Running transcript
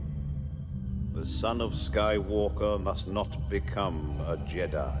The son of Skywalker must not become a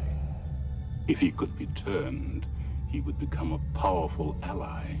Jedi. If he could be turned, he would become a powerful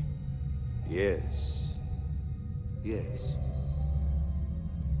ally. Yes.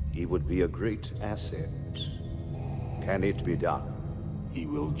 He would be a great asset. Can it be done? He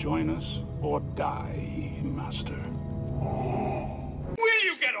will join us or die, Master. Will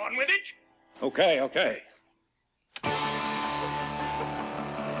you get on with it? Okay.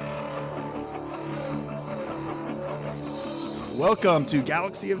 Welcome to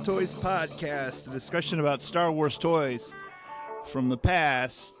Galaxy of Toys podcast, a discussion about Star Wars toys from the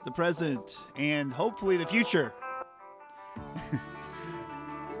past, the present, and hopefully the future.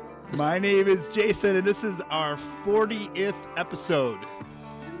 My name is Jason, and this is our 40th episode.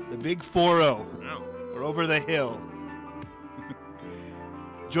 The big 4-0. We're over the hill.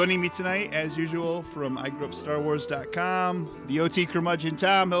 Joining me tonight, as usual, from iGrewUpStarWars.com, the OT curmudgeon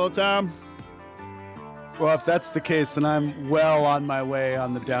Tom. Hello, Tom. Well, if that's the case, then I'm well on my way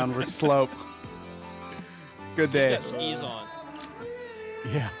on the downward slope. Good day. He's got skis on.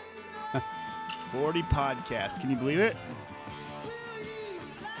 Yeah. 40 podcasts. Can you believe it?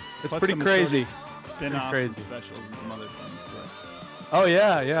 It's Plus pretty some crazy. Spin-offs Pretty and crazy. specials and some other things. Oh,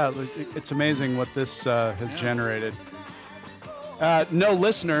 yeah. It's amazing what this has generated. No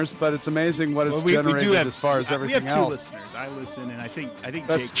listeners, but it's amazing what it's generated as far as everything else. We have two listeners. I listen, and I think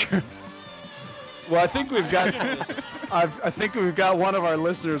That's Jake true. listens. Well, I think we've got I think we've got one of our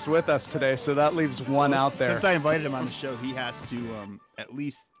listeners with us today, so that leaves one out there. Since I invited him on the show, he has to at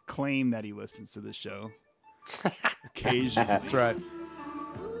least claim that he listens to the show occasionally. That's right.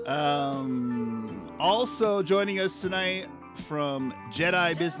 Also joining us tonight from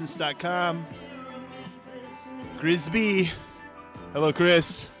JediBusiness.com, Grisby. Hello,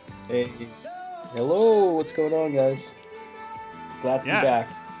 Chris. Hey. Hello, what's going on, guys? Glad to be back.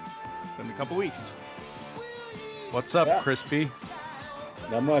 Been a couple weeks. What's up, Crispy?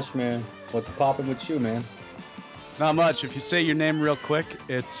 Not much, man. What's popping with you, man? Not much. If you say your name real quick,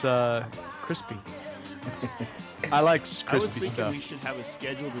 it's Crispy. I like crispy I was thinking stuff. we should have a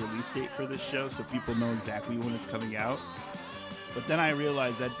scheduled release date for this show so people know exactly when it's coming out. But then I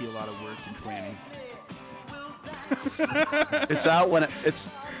realized that'd be a lot of work and planning. It's out when it's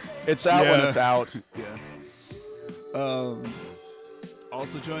out when it's out. Yeah.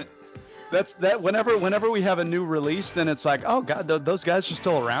 Also join. That's that. Whenever we have a new release, then it's like, oh god, those guys are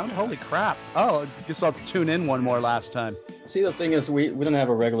still around. Holy crap! Oh, I guess I'll tune in one more last time. See, the thing is, we don't have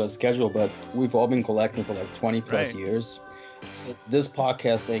a regular schedule, but we've all been collecting for like 20 plus years. So this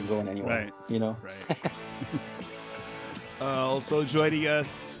podcast ain't going anywhere. Right. You know. Right. Also joining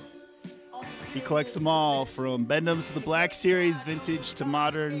us, he collects them all from Bendham's to the Black Series, vintage to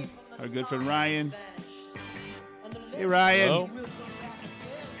modern. Our good friend Ryan. Hey, Ryan. Hello.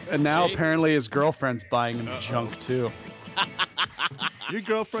 And now apparently his girlfriend's buying him junk too. Your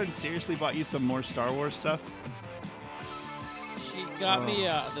girlfriend seriously bought you some more Star Wars stuff? She got me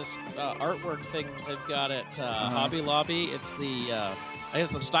this artwork thing they've got at Hobby Lobby. It's I guess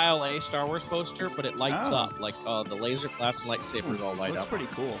the Style A Star Wars poster, but it lights up like the laser class and lightsabers all light That's up. pretty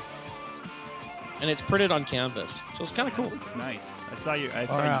cool. And it's printed on canvas, so it's kind of cool. It looks nice. I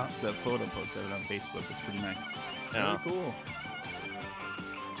saw the photo post of it on Facebook. It's pretty nice. Yeah. Very cool.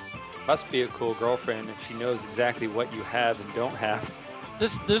 Must be a cool girlfriend if she knows exactly what you have and don't have.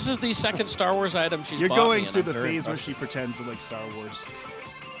 This is the second Star Wars item she's You're bought going me, and through I'm the very phase where impressed. she pretends to like Star Wars.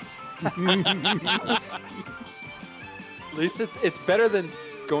 At least it's better than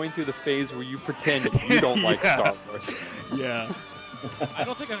going through the phase where you pretend you don't like Star Wars. Yeah. I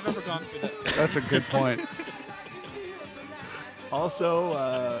don't think I've ever gone through that phase. That's a good point.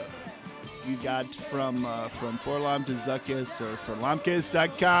 Also, we got from Forlom to Zuckus or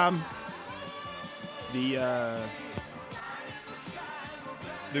Forlomkis.com the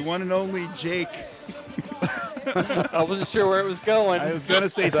one and only Jake. I wasn't sure where it was going. I was gonna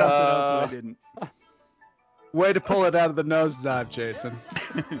say something else, but I didn't. Way to pull it out of the nosedive, Jason.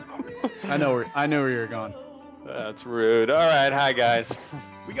 I know where you're going. That's rude. All right, hi guys.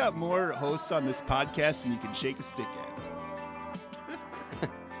 We got more hosts on this podcast than you can shake a stick at.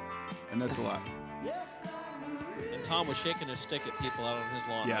 And that's a lot. And Tom was shaking his stick at people out on his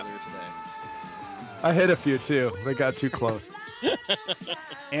lawn earlier today. I hit a few too. They got too close.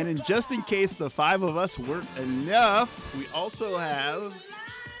 And just in case the five of us weren't enough, we also have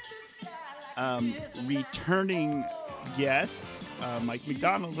returning guest, Mike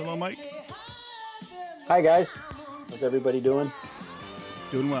McDonald. Hello, Mike. Hi, guys. How's everybody doing?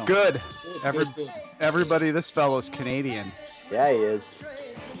 Doing well. Good. Good. Everybody, this fellow's Canadian. Yeah, he is.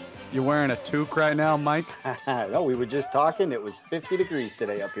 You wearing a toque right now, Mike? No, we were just talking. It was 50 degrees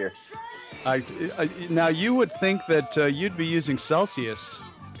today up here. Now, you would think that you'd be using Celsius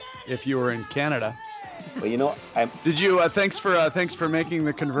if you were in Canada. Well, you know, Did you? Thanks for making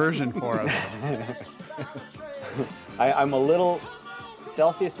the conversion for us. I'm a little.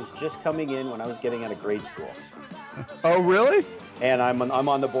 Celsius was just coming in when I was getting out of grade school. Oh, really? And I'm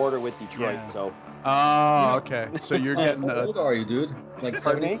on the border with Detroit, so. Oh, okay. So you're getting. How old are you, dude? Like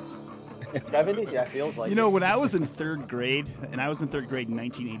 70? 70? Yeah, feels like. You know, when I was in third grade, and I was in third grade in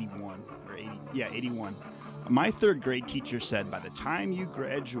 1981 or 81. My third grade teacher said, by the time you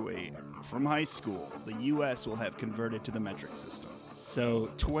graduate from high school, the U.S. will have converted to the metric system.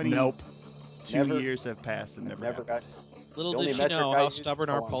 So 22 years have passed and never happened. Little did you know how stubborn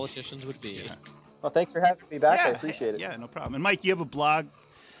our politicians would be. Yeah. Well, thanks for having me back. I appreciate it. Yeah, no problem. And Mike, you have a blog.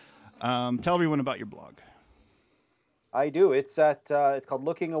 Tell everyone about your blog. I do. It's called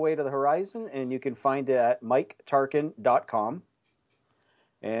Looking Away to the Horizon, and you can find it at miketarkin.com.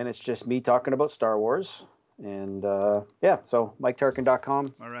 And it's just me talking about Star Wars. And so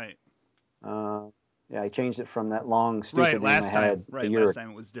miketarkin.com. All right. I changed it from that long stupid name I had. Last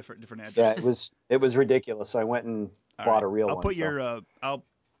time it was different address. Yeah, it was ridiculous. So I went and bought a real one. I'll put I'll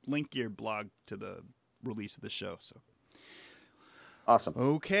link your blog to the release of the show. So awesome.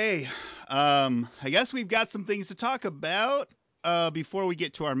 Okay, I guess we've got some things to talk about before we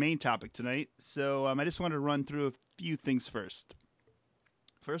get to our main topic tonight. So I just want to run through a few things first.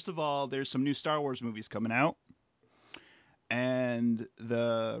 First of all, there's some new Star Wars movies coming out. And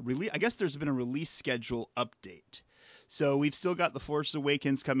I guess there's been a release schedule update. So we've still got The Force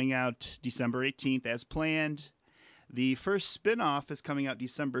Awakens coming out December 18th as planned. The first spin-off is coming out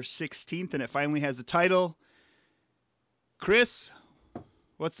December 16th, and it finally has a title. Chris,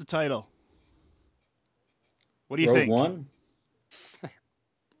 what's the title? What do you think? Rogue One?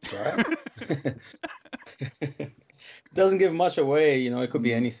 Doesn't give much away, it could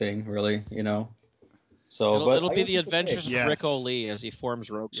be anything, really, So, it'll be the adventures of Rick O'Lee as he forms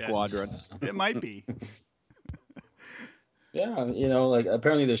Rogue Squadron. It might be. Yeah,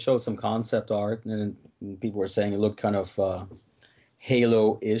 apparently they showed some concept art, and people were saying it looked kind of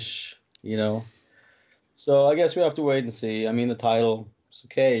Halo-ish, So I guess we have to wait and see. I mean, the title is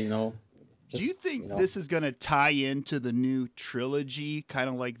okay, Do you think this is going to tie into the new trilogy, kind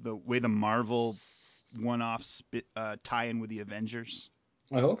of like the way the Marvel one-off tie in with the Avengers?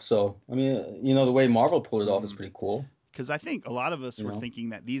 I hope so. I mean, the way Marvel pulled it off is pretty cool. Because I think a lot of us were thinking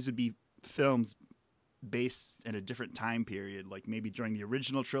that these would be films based in a different time period, like maybe during the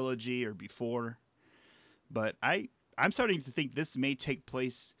original trilogy or before. But I'm starting to think this may take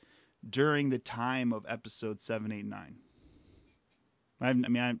place during the time of episode 7, 8, 9.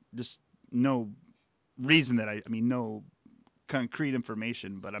 I just no reason that no concrete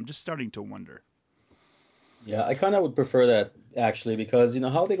information, but I'm just starting to wonder. Yeah, I kind of would prefer that, actually, because,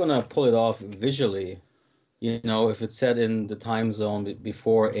 how are they going to pull it off visually? If it's set in the time zone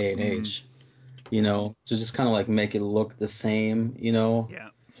before A and H, to just kind of like make it look the same, Yeah.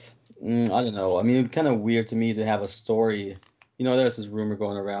 I don't know. I mean, it's kind of weird to me to have a story. There's this rumor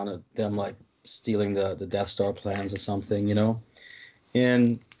going around of them like stealing the Death Star plans or something,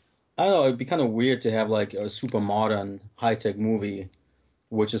 And I don't know, it'd be kind of weird to have like a super modern high-tech movie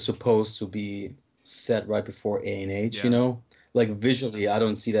which is supposed to be set right before A and H, Like visually, I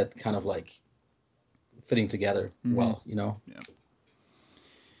don't see that kind of like fitting together well, Yeah.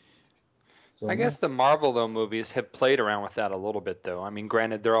 So, I guess the Marvel, though, movies have played around with that a little bit, though. I mean,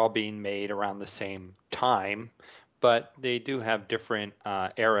 granted, they're all being made around the same time, but they do have different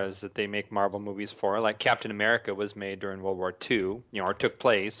eras that they make Marvel movies for. Like Captain America was made during World War II, or took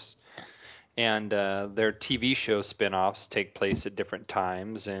place. And their TV show spin-offs take place at different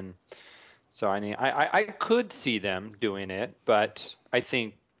times. And so, I mean, I could see them doing it, but I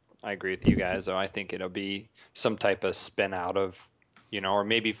think I agree with you guys, though. I think it'll be some type of spin out of, or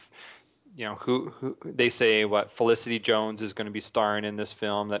maybe who they say Felicity Jones is going to be starring in this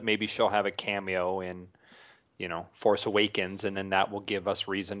film, that maybe she'll have a cameo in Force Awakens, and then that will give us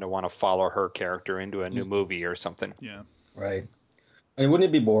reason to want to follow her character into a new movie or something. Yeah. Right. I mean, wouldn't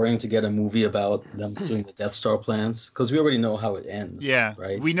it be boring to get a movie about them stealing the Death Star plans? Because we already know how it ends. Yeah.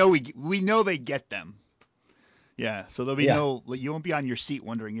 Right. We know they get them. Yeah. So there'll be you won't be on your seat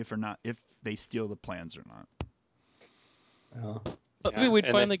wondering if they steal the plans or not. But maybe we'd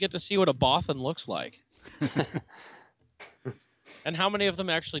finally get to see what a Bothan looks like. And how many of them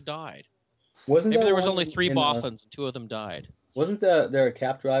actually died? Maybe there was only 3 Bothans and 2 of them died. Wasn't there a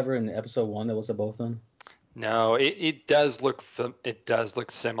cab driver in episode 1 that was a Bothan? No, it does look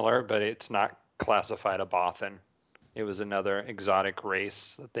similar, but it's not classified a Bothan. It was another exotic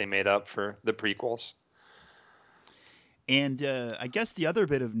race that they made up for the prequels. And I guess the other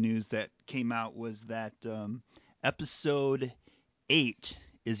bit of news that came out was that Episode 8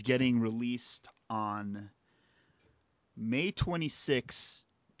 is getting released on May 26,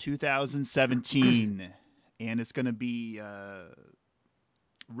 2017, and it's going to be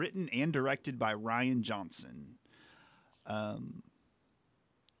written and directed by Rian Johnson.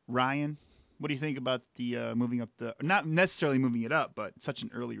 Ryan, what do you think about the moving up the, not necessarily moving it up, but such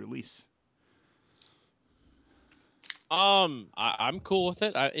an early release? I'm cool with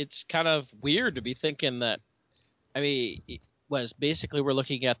it. It's kind of weird to be thinking that. I mean, basically we're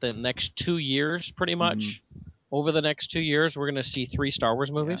looking at the next 2 years, pretty much. Mm-hmm. Over the next 2 years, we're going to see 3 Star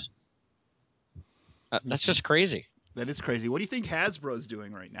Wars movies. Yeah. That's just crazy. That is crazy. What do you think Hasbro's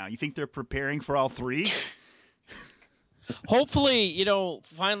doing right now? You think they're preparing for all 3? Hopefully,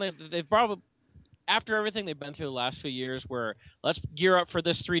 finally they've probably, after everything they've been through the last few years, where let's gear up for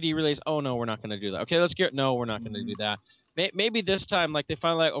this 3D release. Oh no, we're not going to do that. Okay, no, we're not going to do that. Maybe this time, like they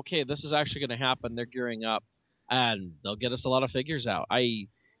finally like, okay, this is actually going to happen. They're gearing up, and they'll get us a lot of figures out.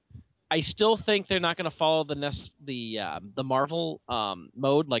 I still think they're not going to follow the Marvel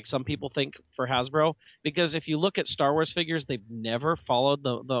mode like some people think for Hasbro, because if you look at Star Wars figures, they've never followed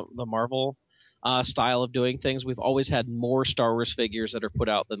the Marvel style of doing things. We've always had more Star Wars figures that are put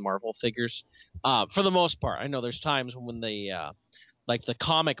out than Marvel figures, for the most part. I know there's times when they like the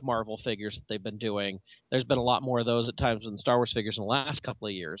comic Marvel figures that they've been doing, there's been a lot more of those at times than Star Wars figures in the last couple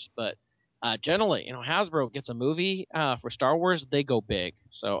of years, but generally, Hasbro gets a movie for Star Wars, they go big.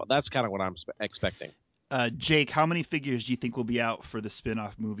 So that's kind of what I'm expecting. Jake, how many figures do you think will be out for the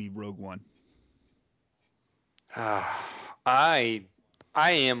spin-off movie Rogue One? I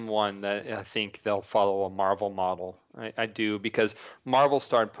am one that I think they'll follow a Marvel model. I do, because Marvel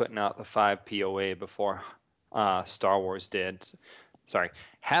started putting out the 5 POA before Star Wars did. Sorry,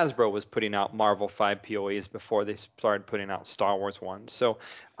 Hasbro was putting out Marvel 5 POAs before they started putting out Star Wars ones. So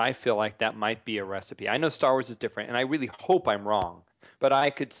I feel like that might be a recipe. I know Star Wars is different, and I really hope I'm wrong, but I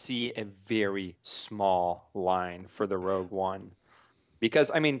could see a very small line for the Rogue One. Because,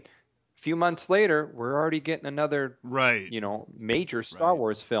 I mean, a few months later, we're already getting another, major Star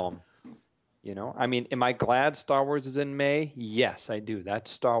Wars film. I mean, am I glad Star Wars is in May? Yes, I do. That's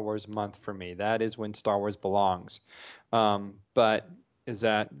Star Wars month for me. That is when Star Wars belongs. But does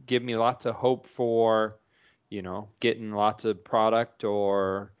that give me lots of hope for, getting lots of product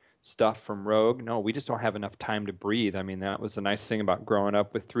or stuff from Rogue? No, we just don't have enough time to breathe. I mean, that was the nice thing about growing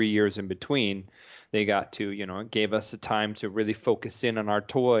up with 3 years in between. They got to, it gave us the time to really focus in on our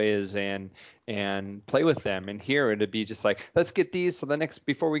toys and play with them. And here it'd be just like, let's get these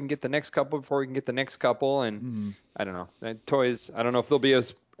before we can get the next couple, and I don't know. Toys, I don't know if they'll be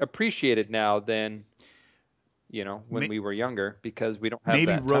as appreciated now than when we were younger, because we don't have maybe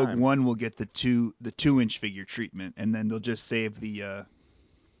that Rogue time. One will get the 2-inch figure treatment, and then they'll just save the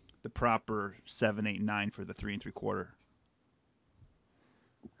proper 7, 8, 9 for the 3 3/4.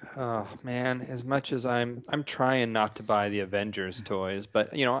 Oh man, as much as I'm trying not to buy the Avengers toys,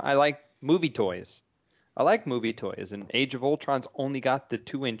 but I like movie toys. And Age of Ultron's only got the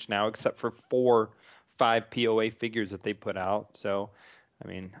 2-inch now, except for 5 POA figures that they put out. So, I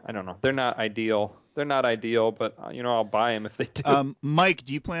mean, I don't know. They're not ideal, but I'll buy them if they do. Mike,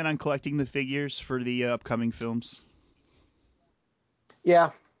 do you plan on collecting the figures for the upcoming films?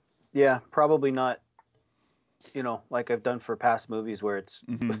 Yeah, probably not. Like I've done for past movies where it's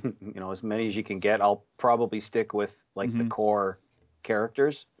as many as you can get. I'll probably stick with the core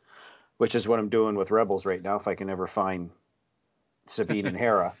characters, which is what I'm doing with Rebels right now. If I can ever find Sabine and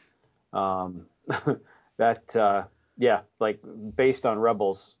Hera, based on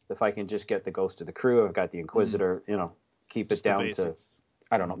Rebels, if I can just get the Ghost of the Crew, I've got the Inquisitor. Keep just it down to,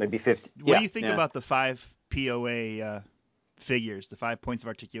 I don't know, maybe 50. What do you think about the 5 POA figures, the 5 points of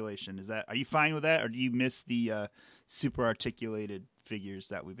articulation? Are you fine with that, or do you miss the super articulated figures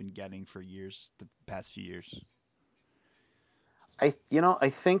that we've been getting for years, the past few years? I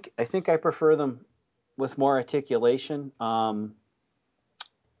think I prefer them with more articulation.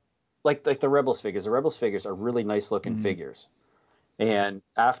 Like the Rebels figures. The Rebels figures are really nice looking figures. And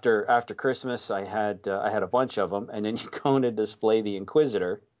after Christmas, I had a bunch of them, and then you go in to display the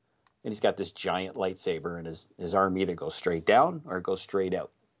Inquisitor, and he's got this giant lightsaber, and his arm either goes straight down or it goes straight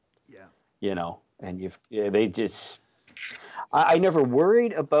out. Yeah. And they just. I never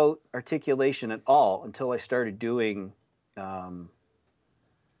worried about articulation at all until I started doing.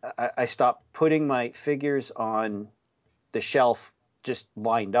 I stopped putting my figures on the shelf just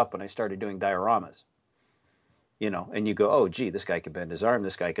lined up when I started doing dioramas. And you go, oh, gee, this guy can bend his arm.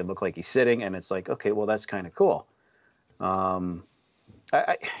 This guy can look like he's sitting. And it's like, okay, well, that's kind of cool.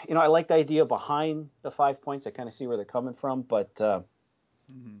 I I like the idea behind the 5 points. I kind of see where they're coming from, but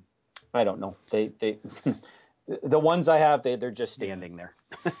I don't know. They the ones I have, they're just standing there.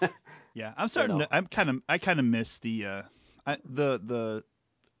 Yeah, I'm starting. To, I kind of miss the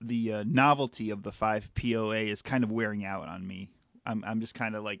novelty of the 5 POA is kind of wearing out on me. I'm just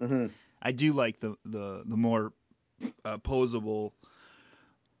kind of like I do like the more posable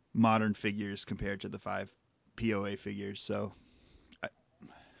modern figures compared to the 5 POA figures. So,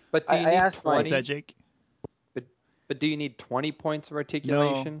 but do you need 20? What's that, Jake? But do you need 20 points of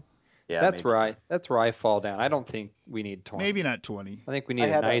articulation? No. Yeah, that's where I fall down. I don't think we need 20. Maybe not 20. I think we need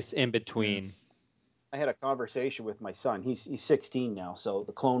a nice in between. I had a conversation with my son. He's 16 now, so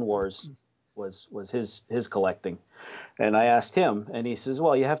the Clone Wars was his collecting, and I asked him, and he says,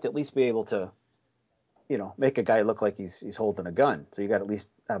 "Well, you have to at least be able to, make a guy look like he's holding a gun. So you got to at least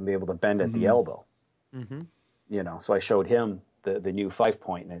be able to bend at the elbow." So I showed him the new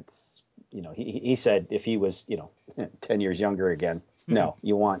 5-point, and it's he said if he was 10 years younger again, no,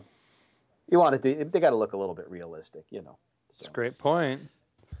 you want they got to look a little bit realistic, So. That's a great point.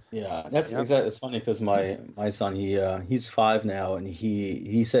 Yeah, that's exactly. It's funny because my son he's 5 now, and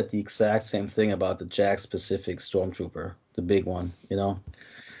he said the exact same thing about the Jakks Pacific Stormtrooper, the big one,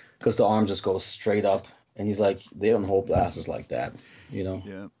 because the arm just goes straight up, and he's like, they don't hold blasters like that,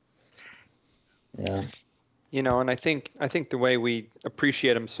 Yeah. Yeah. And I think the way we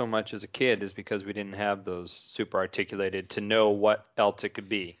appreciate them so much as a kid is because we didn't have those super articulated to know what else it could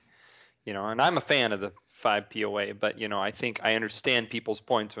be. And I'm a fan of the 5 POA, but I think I understand people's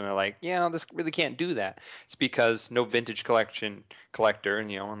points when they're like, yeah, this really can't do that. It's because no vintage collector,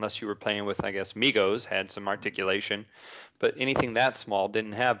 unless you were playing with, I guess, Migos, had some articulation, but anything that small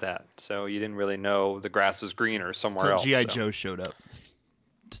didn't have that. So you didn't really know the grass was greener somewhere else. G.I. Joe showed up.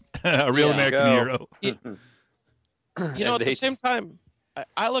 A real American hero. At the same time,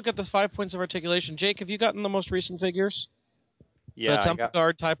 I look at the 5 points of articulation. Jake, have you gotten the most recent figures? Yeah, the Temple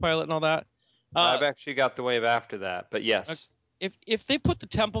Guard, TIE Pilot, and all that. I've actually got the wave after that, but yes. If they put the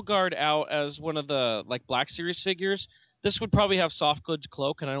Temple Guard out as one of the Black Series figures, this would probably have soft goods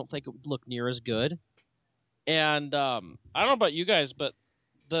cloak, and I don't think it would look near as good. And I don't know about you guys, but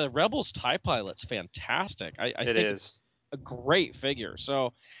the Rebels TIE Pilot's fantastic. I think it's a great figure.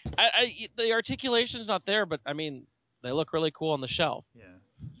 So the articulation's not there, but I mean they look really cool on the shelf. Yeah.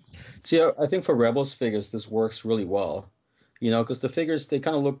 See, I think for Rebels figures, this works really well. Because the figures, they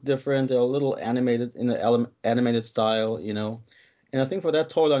kind of look different. They're a little animated in the animated style, And I think for that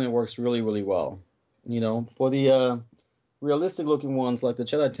toy line, it works really, really well. For the realistic looking ones, like the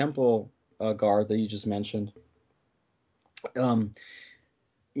Jedi Temple Guard that you just mentioned,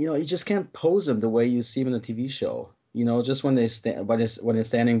 you just can't pose them the way you see them in the TV show. Just when they when they're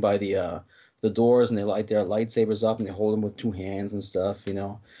standing by the doors and they light their lightsabers up and they hold them with 2 hands and stuff.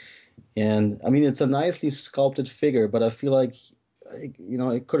 And I mean, it's a nicely sculpted figure, but I feel like,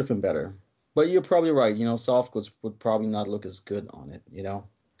 it could have been better. But you're probably right. Soft goods would probably not look as good on it.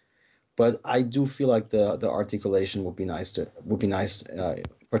 But I do feel like the articulation would be nice,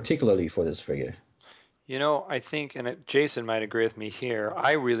 particularly for this figure. I think, and Jason might agree with me here,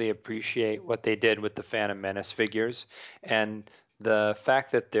 I really appreciate what they did with the Phantom Menace figures. And the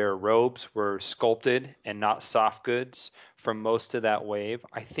fact that their robes were sculpted and not soft goods from most of that wave,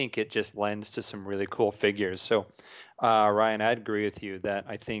 I think it just lends to some really cool figures. So, Ryan, I'd agree with you that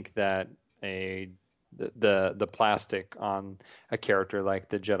I think that the plastic on a character like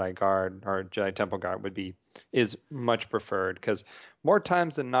the Jedi Guard or Jedi Temple Guard is much preferred, because more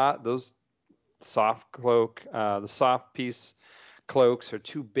times than not, those the soft piece cloaks are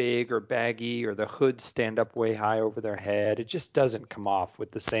too big or baggy, or the hoods stand up way high over their head. It just doesn't come off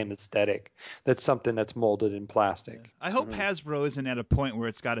with the same aesthetic that's something that's molded in plastic. Yeah. I hope Hasbro isn't at a point where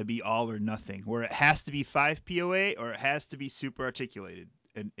it's got to be all or nothing, where it has to be 5 POA or it has to be super articulated,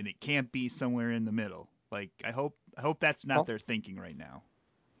 and it can't be somewhere in the middle. I hope that's not their thinking right now.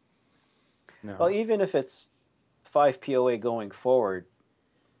 No. Well, even if it's 5 POA going forward,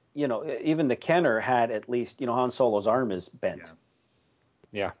 even the Kenner had at least, Han Solo's arm is bent.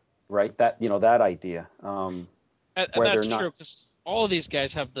 Yeah. Right? That, that idea. And that's true, because all of these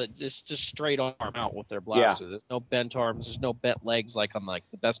guys have just straight arm out with their blasters. There's no bent arms. There's no bent legs like on the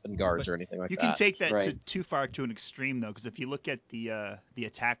Bespin guards or anything like that. You can take that too far to an extreme, though, because if you look at the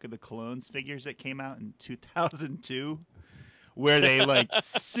Attack of the Clones figures that came out in 2002, where they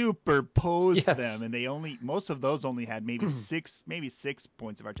superposed them, and most of those only had maybe six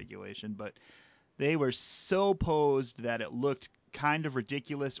points of articulation, but they were so posed that it looked kind of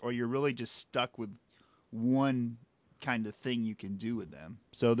ridiculous, or you're really just stuck with one kind of thing you can do with them.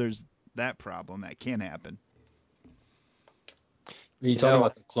 So there's that problem that can happen. Are you talking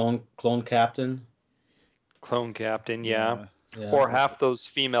about the clone captain? Clone captain, yeah. Yeah. Or half those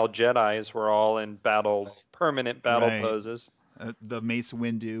female Jedis were all in permanent battle poses. The Mace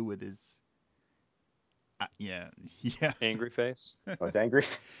Windu with his yeah. Angry face. Oh, it's angry.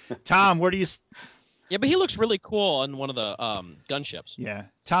 Tom, where do you? Yeah, but he looks really cool on one of the gunships. Yeah,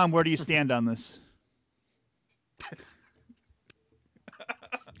 Tom, where do you stand on this?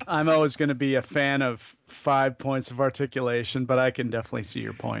 I'm always going to be a fan of 5 points of articulation, but I can definitely see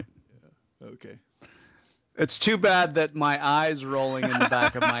your point. Yeah. Okay. It's too bad that my eyes rolling in the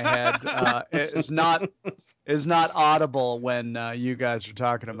back of my head is not audible when you guys are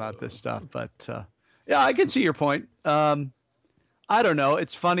talking about this stuff. But yeah, I can see your point. I don't know.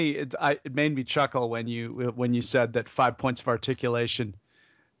 It's funny. It made me chuckle when you said that 5 points of articulation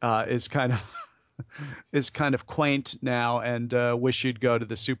is kind of quaint now, and wish you'd go to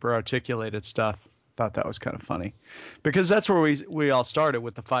the super articulated stuff. Thought that was kind of funny, because that's where we all started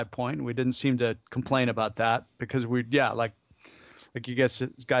with the 5 point. We didn't seem to complain about that because like you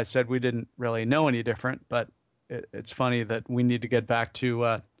guys said, we didn't really know any different. But it's funny that we need to get back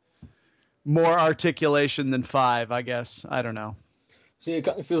to more articulation than 5. I guess I don't know. See, it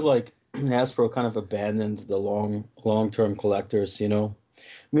kind of feels like Hasbro kind of abandoned the long-term collectors. You know, I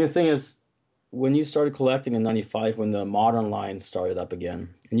mean, the thing is, when you started collecting in '95, when the modern line started up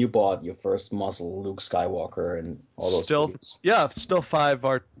again, and you bought your first muscle Luke Skywalker and all those figures. Yeah, still 5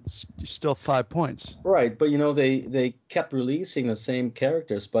 points. Right, but you know they kept releasing the same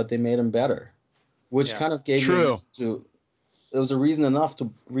characters, but they made them better, which kind of gave you it was a reason enough to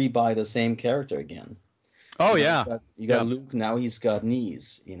rebuy the same character again. Oh, you got Luke, now he's got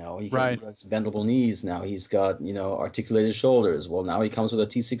knees, you know, he has bendable knees, now he's got, you know, articulated shoulders. Well, now he comes with a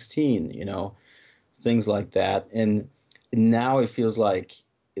T16, you know, things like that. And now it feels like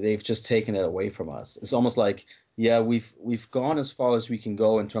they've just taken it away from us. It's almost like, yeah, we've gone as far as we can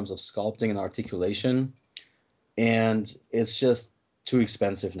go in terms of sculpting and articulation, and it's just too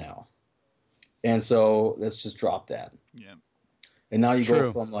expensive now. And so let's just drop that. Yeah. And now you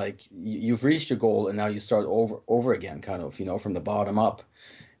go from like you've reached your goal, and now you start over again, kind of, you know, from the bottom up.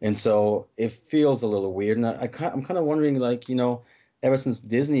 And so it feels a little weird. And I'm kind of wondering, like, you know, ever since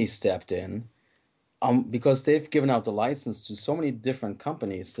Disney stepped in, because they've given out the license to so many different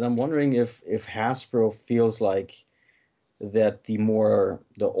companies, that I'm wondering if Hasbro feels like that the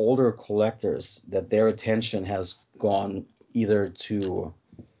older collectors, that their attention has gone either to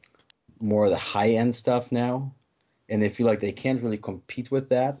more of the high end stuff now, and they feel like they can't really compete with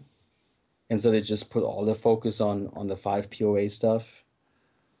that, and so they just put all the focus on the 5 POA stuff.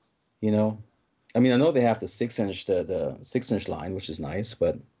 You know, I mean, I know they have the 6-inch the 6-inch line, which is nice,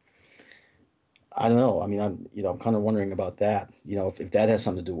 but I don't know. I mean, I'm kind of wondering about that. You know, if that has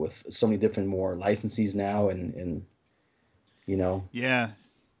something to do with so many different more licensees now, and you know. Yeah.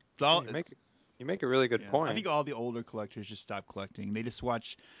 You make a really good point. I think all the older collectors just stopped collecting. They just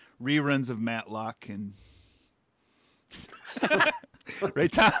watch reruns of Matlock and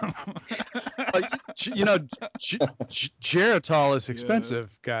right, Tom? You know, Geritol is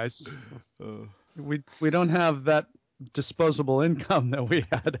expensive, guys. We don't have that disposable income that we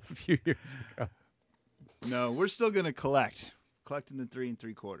had a few years ago. No, we're still gonna collecting the 3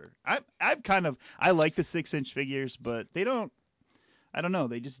 3/4. I like the 6-inch figures, but they don't. I don't know.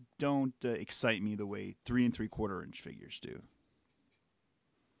 They just don't excite me the way 3 3/4 inch figures do.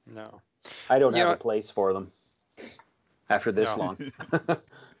 No, I don't have a place for them after this long.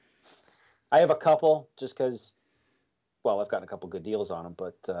 I have a couple just because, well, I've gotten a couple good deals on them,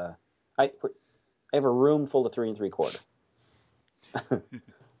 but I have a room full of 3 3/4.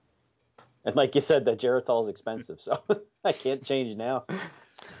 And like you said, that Geritol is expensive, so I can't change now.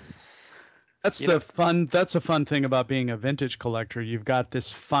 That's a fun thing about being a vintage collector. You've got this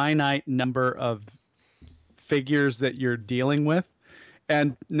finite number of figures that you're dealing with,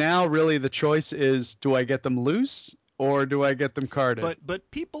 and now really the choice is: do I get them loose or do I get them carded? But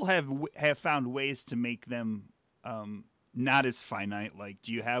people have found ways to make them not as finite. Like,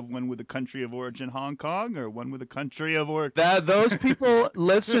 do you have one with a country of origin Hong Kong or one with a country of origin? Those people,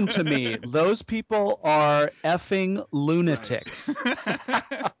 listen to me. Those people are effing lunatics.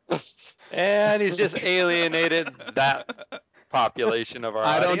 And he's just alienated that population of our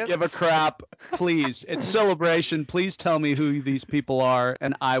audience. I don't give a crap. Please, it's Celebration. Please tell me who these people are,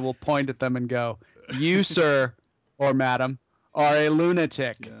 and I will point at them and go, "You, sir, or madam, are a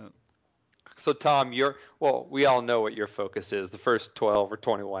lunatic." Yeah. So, Tom, we all know what your focus is, the first 12 or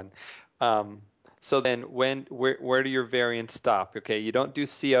 21. So then where do your variants stop? Okay, you don't do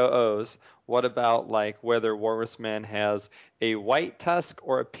COOs. What about like whether Walrus Man has a white tusk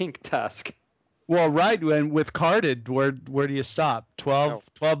or a pink tusk? Well, right. When with carded, where do you stop? 12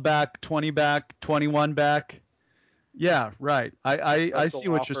 back, 20 back, 21 back. Yeah, right. I see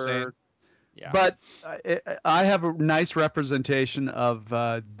what you're saying. Yeah. But I have a nice representation of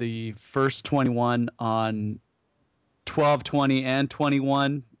the first 21 on 12, 20, and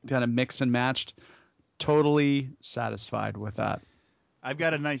 21, kind of mix and matched. Totally satisfied with that. I've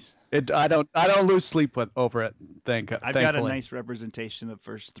got a nice. I don't lose sleep over it. I've got a nice representation of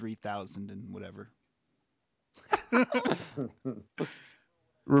first 3,000 and whatever.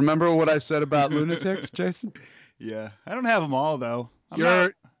 Remember what I said about lunatics, Jason? Yeah, I don't have them all though.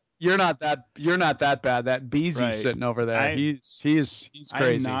 You're not that bad. That Beezy Right. sitting over there, he's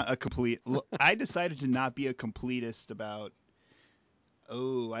crazy. I'm not a complete. I decided to not be a completist about.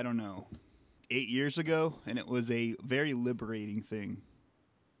 Oh, I don't know, 8 years ago, and it was a very liberating thing.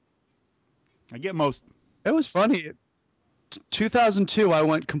 I get most. It was funny. 2002, I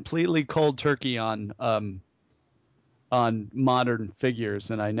went completely cold turkey on modern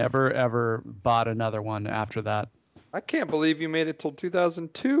figures, and I never ever bought another one after that. I can't believe you made it till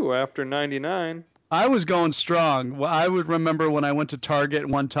 2002 after 99. I was going strong. Well, I would remember when I went to Target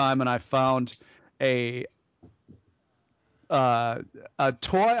one time and I found a toy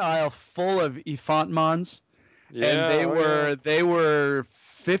aisle full of Enfantmans, and they were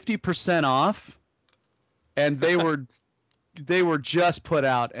 50% off, and they were just put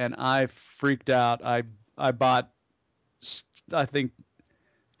out, and I freaked out. I bought, I think,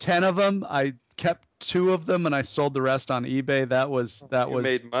 10 of them. I kept 2 of them, and I sold the rest on eBay. That was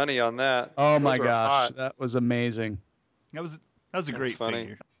made money on that. Oh my gosh, that was amazing. That was a great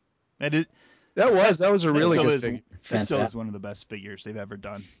funny. figure. That was a really good figure. That still is one of the best figures they've ever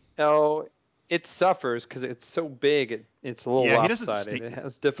done. Oh, it suffers because it's so big. It's a little lopsided. It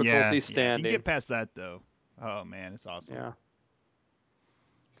has difficulty standing. Yeah, you can get past that though. Oh man, it's awesome.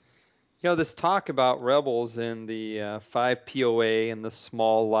 Yeah. This talk about Rebels and the 5 POA and the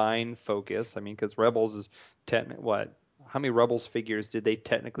small line focus. I mean, because Rebels is what? How many Rebels figures did they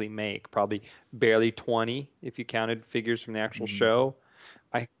technically make? Probably barely 20 if you counted figures from the actual show.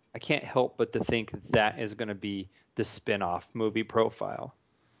 I can't help but to think that is going to be the spin-off movie profile.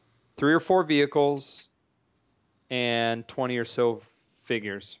 3 or 4 vehicles and 20 or so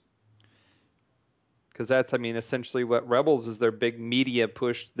figures. Because that's, essentially what Rebels is, their big media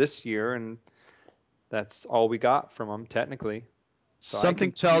push this year, and that's all we got from them, technically. So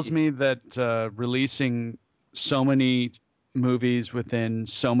something tells me that releasing so many movies within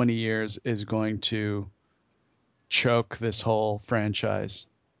so many years is going to choke this whole franchise.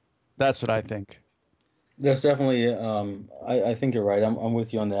 That's what I think. There's definitely, I think you're right. I'm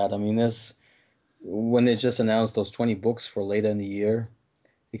with you on that. I mean, when they just announced those 20 books for later in the year,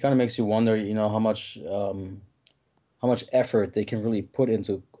 it kind of makes you wonder, how much effort they can really put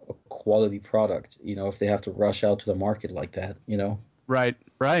into a quality product, if they have to rush out to the market like that, Right,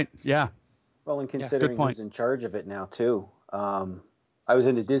 yeah. Well, and considering who's in charge of it now, too. I was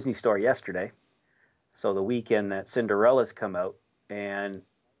in the Disney store yesterday, so the weekend that Cinderella's come out, and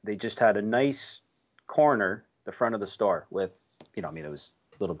they just had a nice corner, the front of the store, with, it was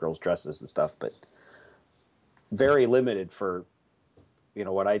little girls' dresses and stuff, but very limited for,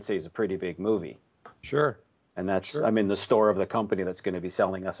 what I'd say is a pretty big movie. Sure. And that's, I'm in the store of the company that's going to be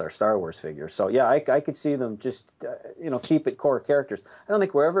selling us our Star Wars figures. So, yeah, I could see them just, keep it core characters. I don't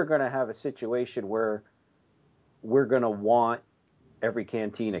think we're ever going to have a situation where we're going to want every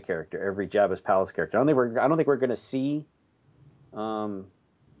Cantina character, every Jabba's Palace character. I don't think we're going to see,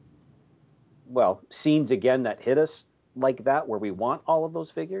 scenes again that hit us like that, where we want all of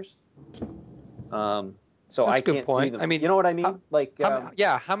those figures. So I can't see them. I mean, you know what I mean?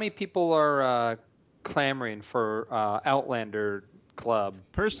 How many people are clamoring for Outlander Club?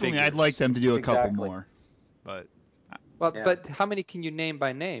 Personally, figures? I'd like them to do a couple more, but. But how many can you name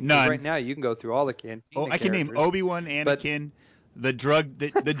by name? None. Right now, you can go through all the Cantina I can name Obi-Wan, Anakin, the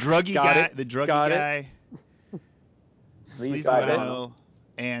druggy guy, the druggy guy, Sleaze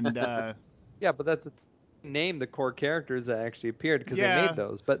and yeah, but that's name the core characters that actually appeared because they made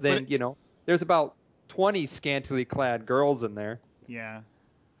those. But then there's about 20 scantily clad girls in there. Yeah,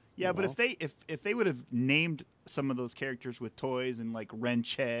 but if they would have named some of those characters with toys and like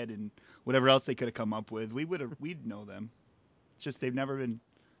Wrench Head and whatever else they could have come up with, we'd know them. It's just they've never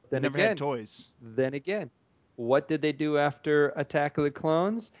had toys. Then again, what did they do after Attack of the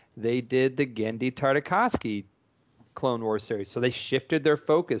Clones? They did the Genndy Tartakovsky Clone Wars series. So they shifted their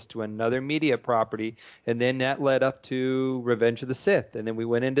focus to another media property, and then that led up to Revenge of the Sith, and then we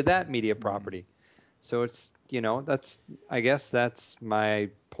went into that media property. So it's, I guess that's my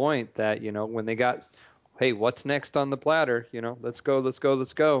point, that, when they got, hey, what's next on the platter? Let's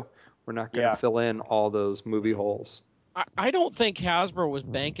go. We're not going to fill in all those movie holes. I don't think Hasbro was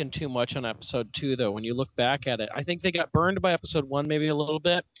banking too much on episode 2, though. When you look back at it, I think they got burned by episode 1 maybe a little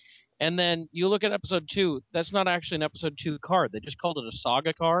bit. And then you look at episode 2, that's not actually an episode 2 card. They just called it a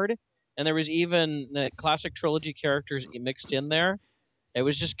saga card. And there was even classic trilogy characters mixed in there. It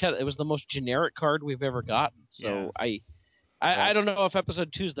was just it was the most generic card we've ever gotten. So I don't know if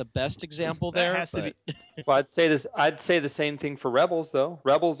episode 2 is the best example there. Has to be. Well, I'd say the same thing for Rebels, though.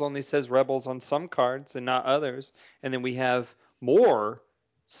 Rebels only says Rebels on some cards and not others. And then we have more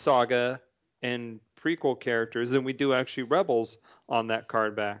saga and prequel characters than we do actually Rebels on that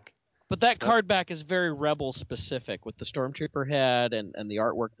card back. But that card back is very Rebel specific with the Stormtrooper head and the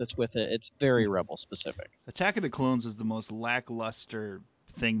artwork that's with it. It's very Rebel specific. Attack of the Clones was the most lackluster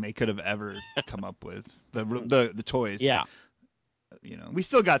thing they could have ever come up with. The toys. Yeah. You know, we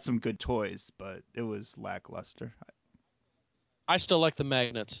still got some good toys, but it was lackluster. I still like the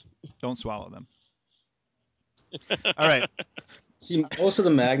magnets. Don't swallow them. All right. See, most of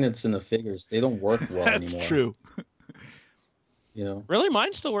the magnets in the figures, they don't work well That's anymore. true. You know? Really?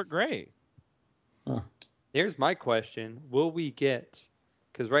 Mine still work great. Huh. Here's my question. Will we get,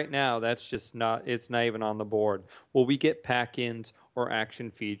 because right now that's just not, it's not even on the board. Will we get pack-ins or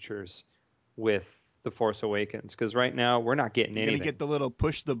action features with The Force Awakens? Because right now we're not getting anything. You're going to get the little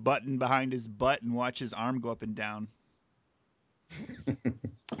push the button behind his butt and watch his arm go up and down.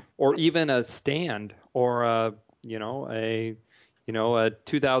 Or even a stand or a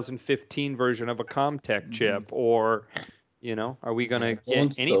 2015 version of a Comtech chip, or are we going to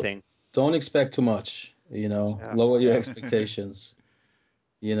get anything? Don't expect too much, lower your expectations,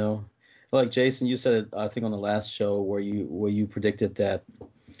 like Jason, you said it, I think on the last show where you predicted that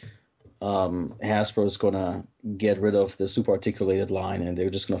Hasbro is going to get rid of the super articulated line and they're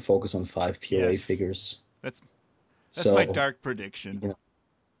just going to focus on 5 POA figures. That's my dark prediction.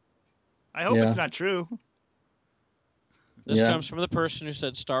 I hope it's not true. This comes from the person who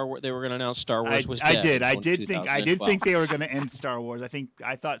said Star Wars. They were going to announce Star Wars was dead. I did think they were going to end Star Wars.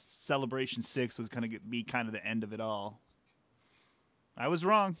 I thought Celebration 6 was going to be kind of the end of it all. I was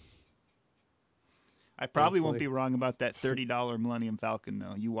wrong. I probably won't be wrong about that $30 Millennium Falcon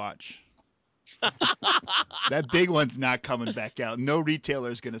though. You watch. That big one's not coming back out. No retailer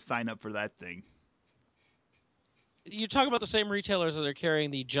is going to sign up for that thing. You talk about the same retailers that are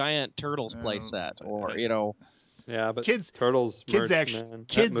carrying the giant Turtles playset, or Yeah, but kids merch,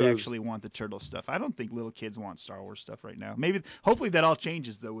 actually want the turtle stuff. I don't think little kids want Star Wars stuff right now. Hopefully that all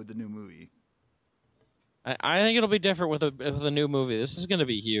changes though with the new movie. I think it'll be different with a new movie. This is going to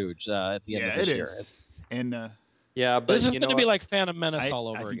be huge at the end of this year. It is. And but this is going to be like Phantom Menace all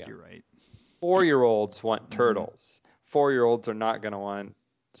over again. I think again. you're right. 4-year-olds want Turtles. 4-year-olds are not going to want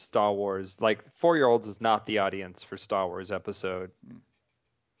Star Wars. Like 4-year-olds is not the audience for Star Wars Episode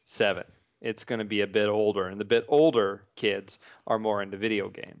 7. It's going to be a bit older, and the bit older kids are more into video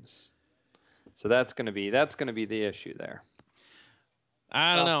games. So that's going to be the issue there.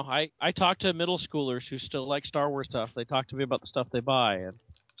 I don't know. I talked to middle schoolers who still like Star Wars stuff. They talk to me about the stuff they buy, and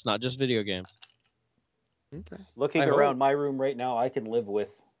it's not just video games. Okay. Looking around my room right now, I can live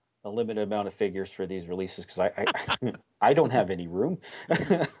with a limited amount of figures for these releases because I don't have any room.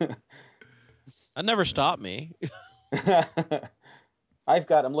 That never stopped me.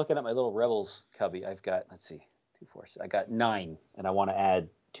 I'm looking at my little Rebels cubby. I've got, let's see, 2, 4, 6, I got 9, and I want to add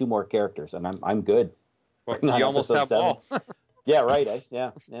 2 more characters, and I'm good. Well, you almost have 7. All. Yeah, right.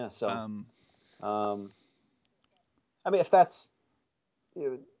 Yeah. So, I mean, if that's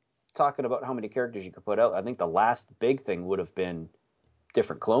talking about how many characters you could put out, I think the last big thing would have been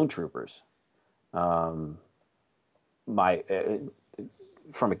different clone troopers. From a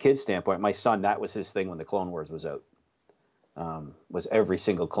kid's standpoint, my son, that was his thing when the Clone Wars was out. Was every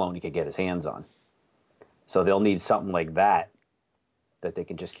single clone he could get his hands on. So they'll need something like that they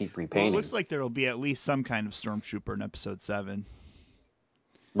can just keep repainting. Well, it looks like there will be at least some kind of Stormtrooper in Episode 7.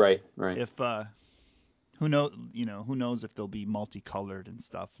 Right. If who knows if they'll be multicolored and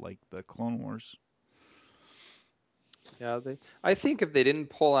stuff like the Clone Wars. Yeah, I think if they didn't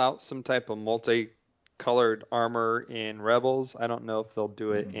pull out some type of multicolored armor in Rebels, I don't know if they'll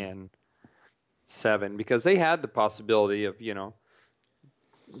do it in 7, because they had the possibility of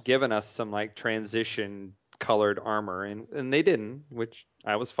giving us some like transition colored armor, and they didn't, which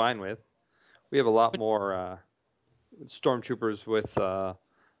I was fine with. We have a lot more stormtroopers with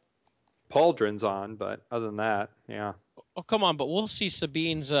pauldrons on, but other than that, yeah. Oh, come on, but we'll see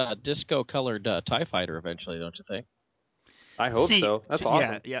Sabine's disco-colored TIE fighter eventually, don't you think? I hope so. That's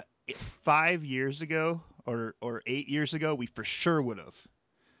awesome. Yeah. 5 years ago or 8 years ago, we for sure would have.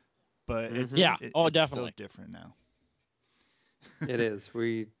 But it's definitely still different now. It is.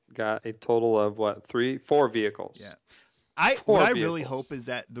 got a total of what, 4 vehicles. Yeah. Four What I vehicles. really hope is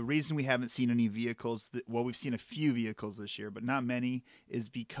that the reason we haven't seen any vehicles, well, we've seen a few vehicles this year, but not many, is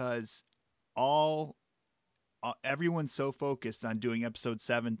because everyone's so focused on doing episode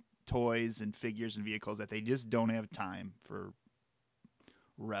 7 toys and figures and vehicles that they just don't have time for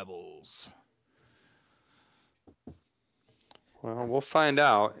Rebels. Well, we'll find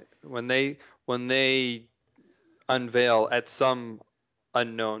out when they unveil at some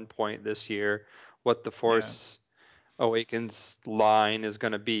unknown point this year what the Force Awakens line is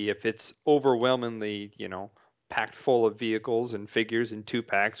going to be. If it's overwhelmingly, packed full of vehicles and figures and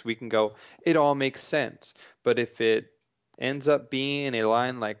 2-packs, we can go, it all makes sense. But if it ends up being a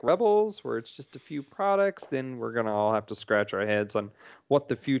line like Rebels, where it's just a few products, then we're going to all have to scratch our heads on what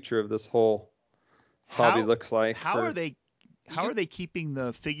the future of this whole hobby looks like. How are they keeping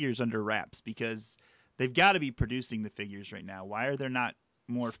the figures under wraps? Because they've got to be producing the figures right now. Why are there not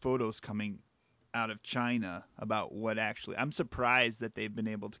more photos coming out of China about what actually? I'm surprised that they've been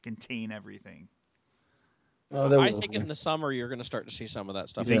able to contain everything. I think in the summer you're going to start to see some of that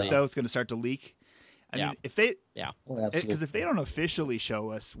stuff. You think so? It's going to start to leak. I mean, if they, because if they don't officially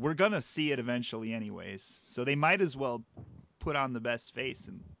show us, we're going to see it eventually, anyways. So they might as well put on the best face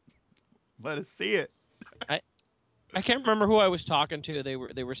and let us see it. I can't remember who I was talking to.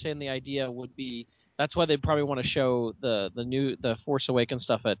 They were saying the idea would be that's why they probably want to show the Force Awakens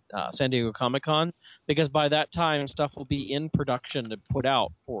stuff at San Diego Comic-Con, because by that time stuff will be in production to put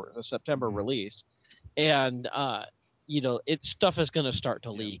out for the September release, and stuff is going to start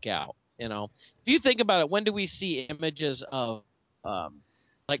to leak out. If you think about it, when do we see images of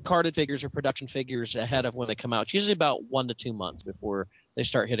like carded figures or production figures ahead of when they come out? It's usually about 1 to 2 months before they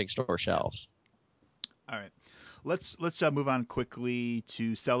start hitting store shelves. All right. Let's move on quickly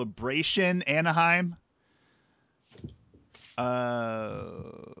to Celebration Anaheim.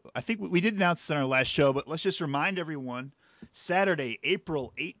 I think we did announce this on our last show, but let's just remind everyone, Saturday,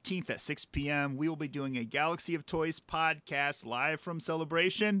 April 18th at 6 p.m., we will be doing a Galaxy of Toys podcast live from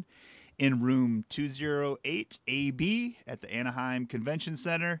Celebration in room 208 AB at the Anaheim Convention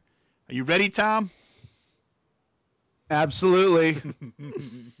Center. Are you ready, Tom? Absolutely.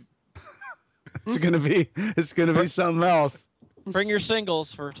 It's gonna be something else. Bring your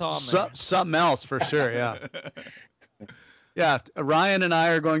singles for Tom. Something else for sure. Yeah. Yeah. Ryan and I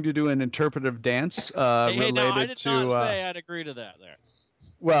are going to do an interpretive dance related no, I did to. Not say I'd agree to that. There.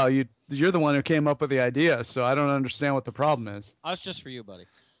 Well, you're the one who came up with the idea, so I don't understand what the problem is. That's just for you, buddy.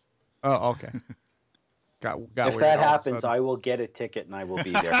 Oh, okay. If that happens, I will get a ticket and I will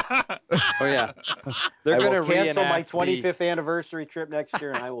be there. Oh yeah, I will cancel my 25th anniversary trip next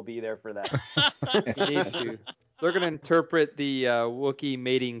year, and I will be there for that. You need to. They're going to interpret the Wookiee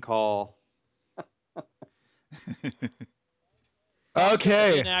mating call.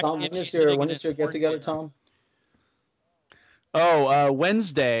 Okay. Tom, when is your get together, Tom? Oh,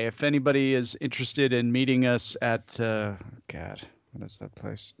 Wednesday. If anybody is interested in meeting us at what is that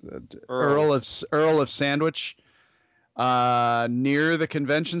place? Earl of Sandwich, near the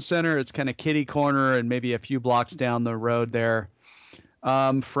convention center. It's kind of kitty corner and maybe a few blocks down the road there.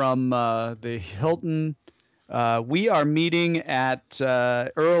 From the Hilton, we are meeting at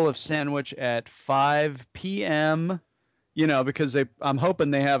Earl of Sandwich at 5 p.m. Because I'm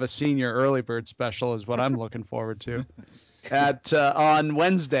hoping they have a senior early bird special is what I'm looking forward to on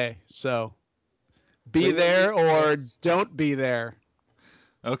Wednesday. So be there or don't be there.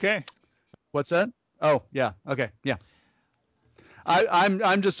 Okay. What's that? Oh, yeah. Okay. Yeah.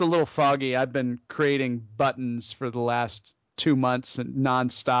 I'm just a little foggy. I've been creating buttons for the last 2 months and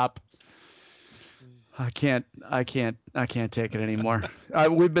nonstop. I can't take it anymore.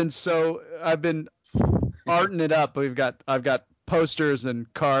 I've been arting it up. I've got posters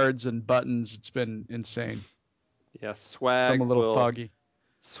and cards and buttons. It's been insane. Yeah, swag. So I'm a little foggy.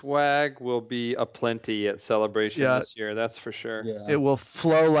 Swag will be aplenty at Celebration this year. That's for sure. Yeah. It will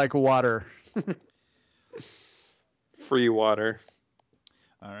flow like water. Free water.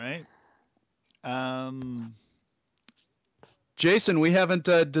 All right. Jason, we haven't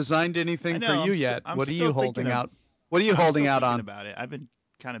designed anything for you yet. What are you holding out? What are you holding out on? About it. I've been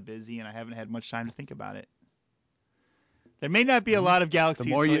kind of busy and I haven't had much time to think about it. There may not be a lot of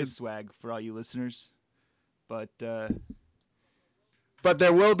Galaxy of Toys swag for all you listeners, but there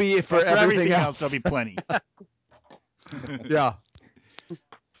will be for everything else. There'll be plenty. Yeah.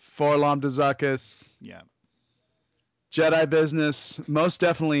 Forlom Dazakis. Yeah. Jedi business. Most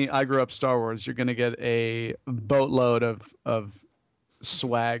definitely, I grew up Star Wars. You're going to get a boatload of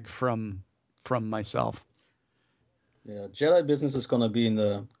swag from myself. Yeah, Jedi business is going to be in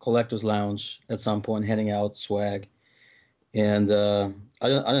the collector's lounge at some point, handing out swag. and I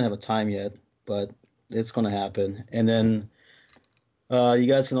don't have a time yet, but it's gonna happen. And then you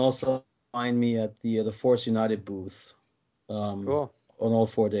guys can also find me at the Force United booth Cool. on all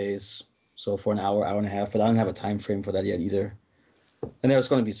 4 days. So for an hour, hour and a half, but I don't have a time frame for that yet either. And there's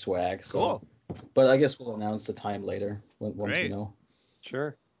going to be swag. So, Cool. but I guess we'll announce the time later once we Great. know.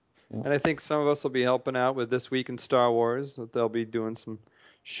 Sure. Yeah. And I think some of us will be helping out with This Week in Star Wars. They'll be doing some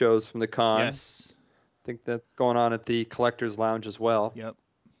shows from the con. Yes. I think that's going on at the Collector's Lounge as well. Yep.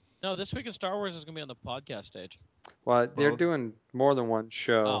 No, This Week in Star Wars is going to be on the podcast stage. Well, they're Well- doing more than one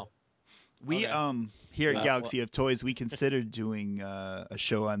show. Oh. We Okay. here at Yeah, Galaxy of Toys, we considered doing a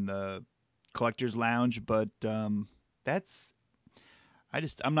show on the Collector's Lounge, but that's I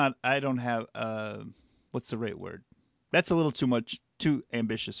don't have what's the right word? That's a little too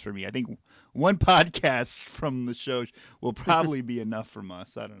ambitious for me. I think one podcast from the show will probably be enough from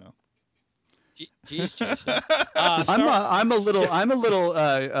us. I don't know. Geez, Jason. I'm a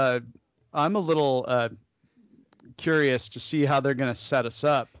little curious to see how they're going to set us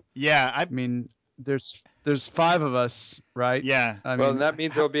up. Yeah, I mean, there's 5 of us, right? Yeah. I Well, mean, that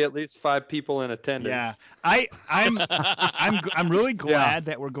means there'll be at least 5 people in attendance. Yeah, I'm really glad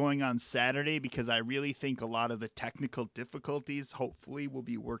that we're going on Saturday because I really think a lot of the technical difficulties hopefully will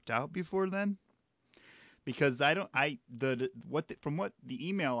be worked out before then. Because from what the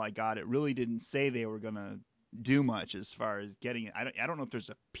email I got, it really didn't say they were gonna do much as far as getting it. I don't know if there's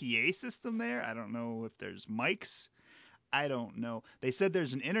a PA system there. I don't know if there's mics. I don't know. They said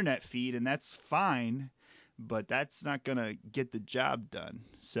there's an internet feed and that's fine, but that's not going to get the job done.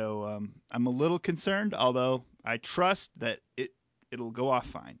 So I'm a little concerned, although I trust that it'll go off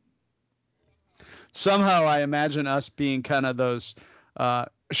fine. Somehow I imagine us being kind of those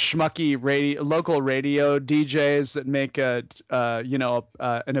schmucky local radio DJs that make an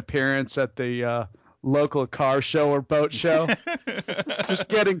appearance at the local car show or boat show.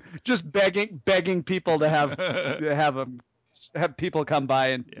 just begging people to have people come by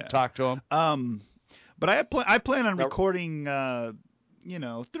and talk to them. But I plan on recording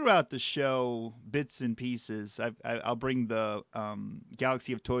throughout the show bits and pieces. I'll bring the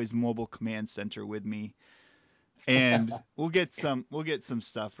Galaxy of Toys mobile command center with me, and we'll get some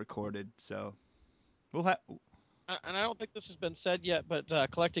stuff recorded. So we'll have. And I don't think this has been said yet, but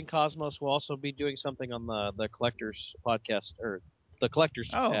Collecting Cosmos will also be doing something on the Collectors podcast or the Collectors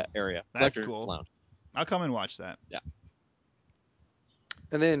area. That's Collectors cool. Lounge. I'll come and watch that. Yeah.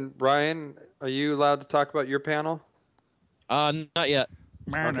 And then, Ryan, are you allowed to talk about your panel? Not yet.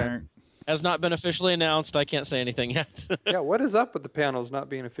 Okay. Has not been officially announced. I can't say anything yet. Yeah, what is up with the panels not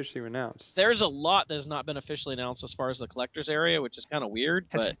being officially announced? There's a lot that has not been officially announced as far as the collectors area, which is kind of weird.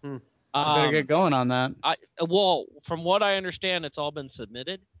 But better get going on that. Well, from what I understand, it's all been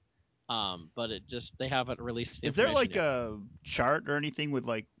submitted, but they haven't released. The Is there like yet. a chart or anything with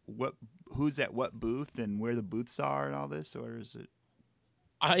like who's at what booth and where the booths are and all this, or is it?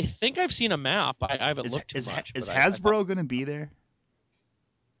 I think I've seen a map. I haven't looked too much. Is Hasbro going to be there?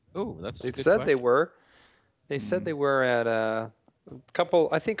 Oh, that's a They good said question. they were. They said they were at a couple.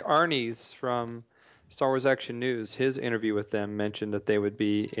 I think Arnie's from Star Wars Action News, his interview with them mentioned that they would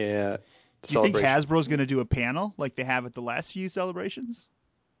be at Do you think Hasbro's going to do a panel like they have at the last few celebrations?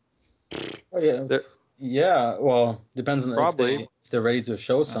 Oh, yeah. Yeah. Well, depends on Probably. if they're ready to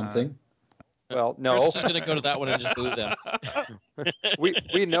show something. Well, no. Chris is going to go to that one and just boo them.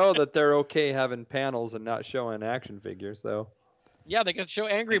 we know that they're okay having panels and not showing action figures, though. Yeah, they could show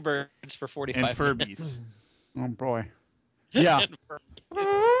Angry Birds for 45 and Furbies. minutes. Oh boy. Yeah.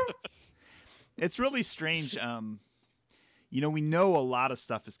 It's really strange. We know a lot of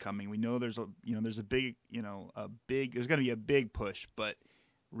stuff is coming. We know there's a big, there's going to be a big push, but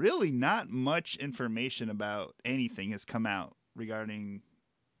really not much information about anything has come out regarding.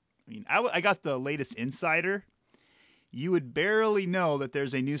 I mean, I got the latest Insider. You would barely know that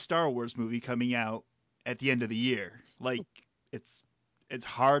there's a new Star Wars movie coming out at the end of the year. Like, it's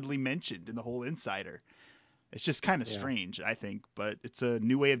hardly mentioned in the whole Insider. It's just kind of strange, I think, but it's a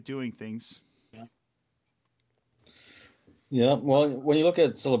new way of doing things. Yeah, well, when you look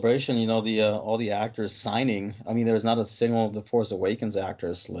at Celebration, the all the actors signing. I mean, there's not a single of the Force Awakens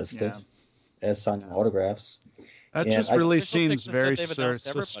actors listed as signing autographs. That And just really seems very so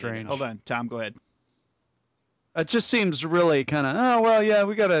strange. Hold on, Tom, go ahead. It just seems really kind of,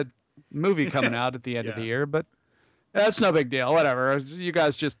 we got a movie coming out at the end of the year, but that's no big deal. Whatever. You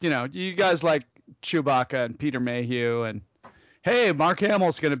guys just, you guys like Chewbacca and Peter Mayhew and hey, Mark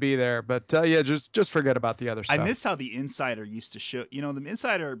Hamill's going to be there, but just forget about the other stuff. I miss how the Insider used to show. The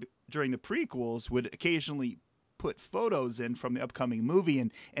Insider during the prequels would occasionally put photos in from the upcoming movie,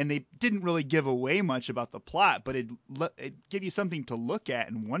 and they didn't really give away much about the plot, but it give you something to look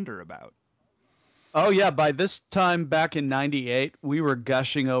at and wonder about. Oh yeah, by this time back in '98, we were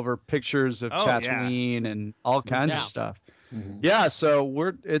gushing over pictures of Tatooine and all kinds of stuff. Mm-hmm. Yeah,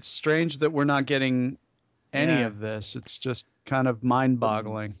 so it's strange that we're not getting any of this. It's just kind of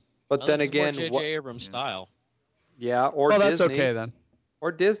mind-boggling. But then again, J.J. Abrams style. Yeah, or that's Disney's. okay then.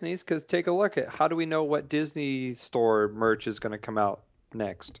 Or Disney's, because take a look at how do we know what Disney store merch is going to come out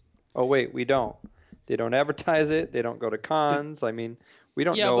next? Oh wait, we don't. They don't advertise it. They don't go to cons. I mean, we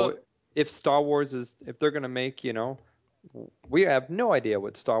don't know if Star Wars if they're going to make, we have no idea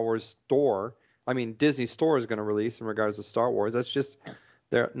what Star Wars Disney store is going to release in regards to Star Wars. That's just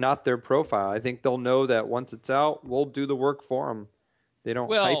not their profile. I think they'll know that once it's out, we'll do the work for them. They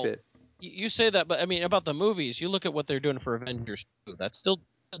don't hype it. You say that, but I mean, about the movies, you look at what they're doing for Avengers 2. That's still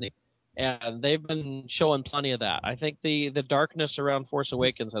Disney. And they've been showing plenty of that. I think the darkness around Force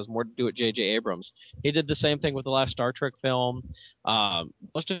Awakens has more to do with J.J. Abrams. He did the same thing with the last Star Trek film.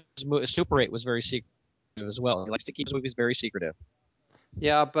 Most of his Super 8 was very secretive as well. He likes to keep his movies very secretive.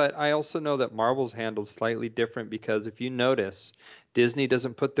 Yeah, but I also know that Marvel's handled slightly different because if you notice, Disney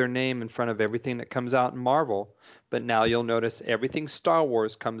doesn't put their name in front of everything that comes out in Marvel. But now you'll notice everything Star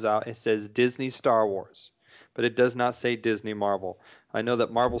Wars comes out, it says Disney Star Wars. But it does not say Disney Marvel. I know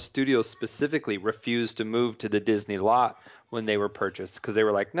that Marvel Studios specifically refused to move to the Disney lot when they were purchased because they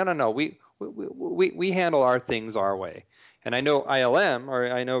were like, no, we handle our things our way. And I know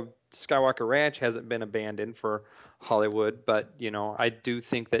I know Skywalker Ranch hasn't been abandoned for Hollywood, but I do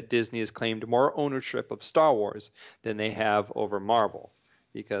think that Disney has claimed more ownership of Star Wars than they have over Marvel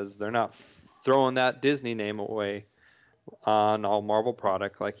because they're not throwing that Disney name away on all Marvel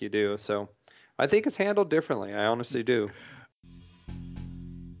product like you do. So I think it's handled differently. I honestly do.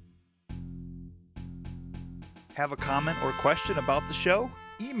 Have a comment or question about the show?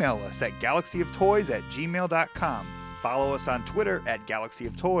 Email us at galaxyoftoys@gmail.com. Follow us on Twitter at Galaxy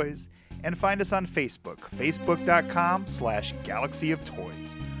of Toys, and find us on Facebook, facebook.com/Galaxy of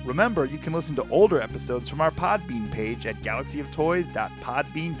Toys. Remember, you can listen to older episodes from our Podbean page at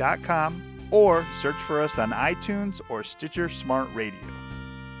galaxyoftoys.podbean.com or search for us on iTunes or Stitcher Smart Radio.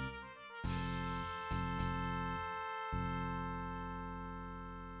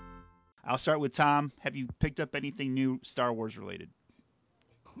 I'll start with Tom. Have you picked up anything new Star Wars related?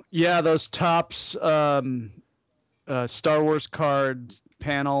 Yeah, those Topps Star Wars card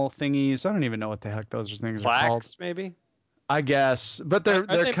panel thingies. I don't even know what the heck those things are called. Plaques, maybe? I guess, but they're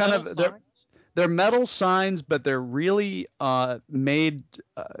kind of they're metal signs, but they're really made.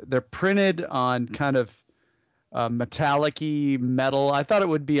 They're printed on kind of metallic-y metal. I thought it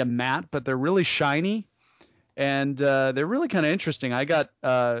would be a matte, but they're really shiny, and they're really kind of interesting. I got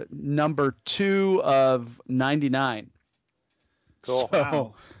number 2 of 99. Cool. So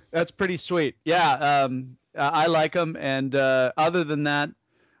Wow. that's pretty sweet. Yeah, I like them, and other than that,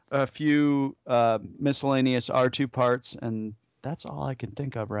 a few miscellaneous R2 parts, and that's all I can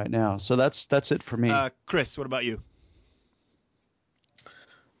think of right now. So that's it for me. Chris, what about you?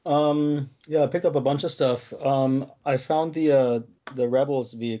 Yeah, I picked up a bunch of stuff. I found the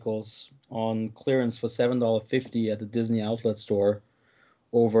Rebels vehicles on clearance for $7.50 at the Disney Outlet Store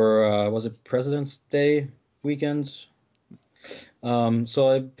over was it President's Day weekend? So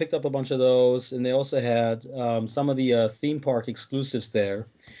I picked up a bunch of those, and they also had some of the theme park exclusives there.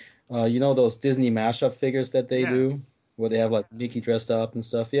 Those Disney mashup figures that they do, where they have like Mickey dressed up and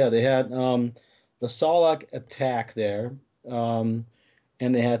stuff. Yeah, they had the Sarlacc attack there, and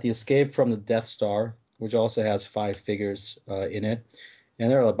they had the Escape from the Death Star, which also has 5 figures in it,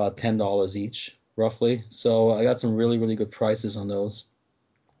 and they're about $10 each, roughly. So I got some really, really good prices on those.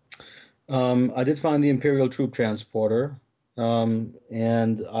 I did find the Imperial Troop Transporter,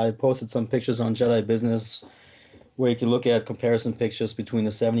 and I posted some pictures on Jedi Business where you can look at comparison pictures between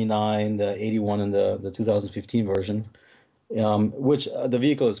the 79, the 81, and the 2015 version, which the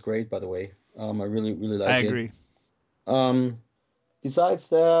vehicle is great, by the way. I really, really like it. I agree. Besides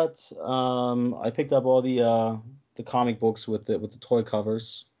that, I picked up all the comic books with the toy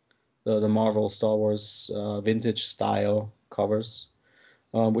covers, the Marvel Star Wars vintage style covers,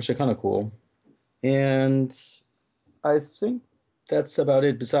 which are kind of cool. And I think that's about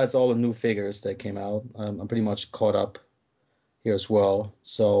it. Besides all the new figures that came out, I'm pretty much caught up here as well.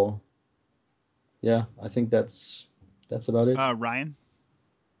 So, yeah, I think that's about it. Ryan?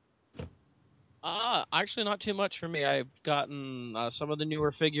 Actually, not too much for me. I've gotten some of the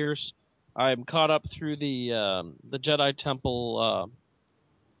newer figures. I'm caught up through the Jedi Temple.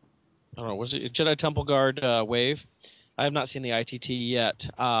 I don't know, was it Jedi Temple Guard wave? I have not seen the ITT yet.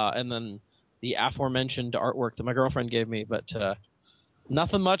 And then the aforementioned artwork that my girlfriend gave me, but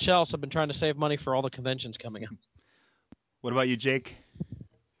nothing much else. I've been trying to save money for all the conventions coming up. What about you, Jake?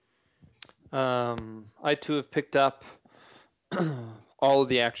 I too have picked up all of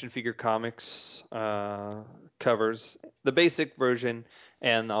the action figure comics covers, the basic version,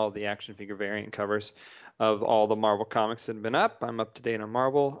 and all the action figure variant covers of all the Marvel comics that have been up. I'm up to date on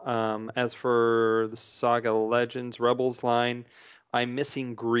Marvel. As for the Saga Legends Rebels line, I'm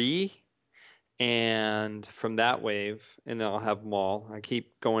missing Gree, and from that wave, and then I'll have them all. I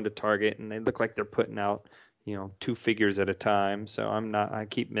keep going to Target, and they look like they're putting out, 2 figures at a time. So I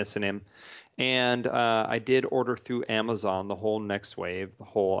keep missing him. And I did order through Amazon the whole next wave,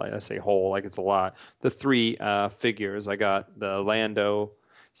 I say whole like it's a lot, the 3 figures. I got the Lando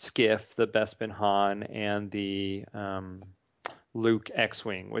Skiff, the Bespin Han, and the Luke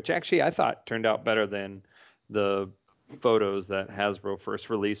X-Wing, which actually I thought turned out better than the photos that Hasbro first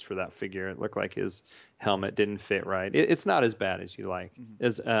released for that figure. It looked like his helmet didn't fit right. It's not as bad as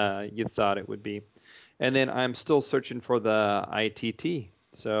as you thought it would be. And then I'm still searching for the ITT.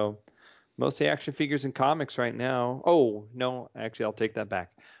 So mostly action figures and comics right now. Oh, no, actually, I'll take that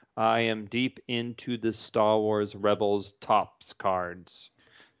back. I am deep into the Star Wars Rebels Topps cards.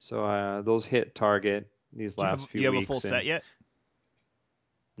 So those hit Target these last few weeks. Do you have a full set yet?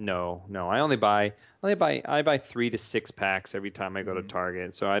 No. I buy 3 to 6 packs every time I go to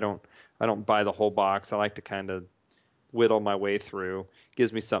Target. So I don't buy the whole box. I like to kind of whittle my way through.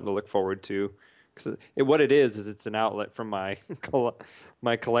 Gives me something to look forward to. Because what it is it's an outlet from my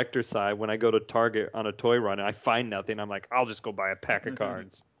my collector side. When I go to Target on a toy run and I find nothing, I'm like, I'll just go buy a pack of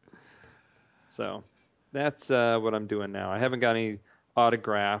cards. So that's what I'm doing now. I haven't got any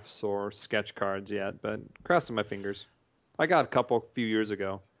autographs or sketch cards yet, but crossing my fingers. I got a couple a few years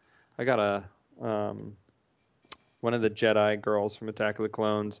ago. I got a one of the Jedi girls from Attack of the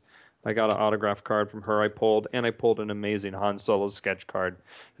Clones. I got an autograph card from her. I pulled an amazing Han Solo sketch card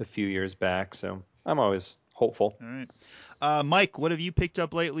a few years back. So I'm always hopeful. All right, Mike, what have you picked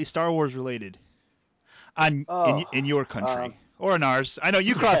up lately, Star Wars related? In your country or in ours? I know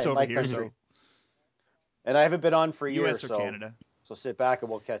you cross over here, country. So. And I haven't been on for years. US or so, Canada. So sit back and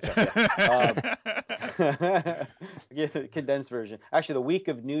we'll catch up. Get the condensed version. Actually, the week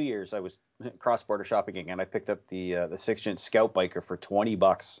of New Year's, I was cross-border shopping again. I picked up the 6-inch Scout Biker for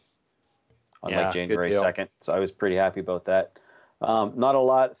 $20 on like January 2nd. So I was pretty happy about that. Not a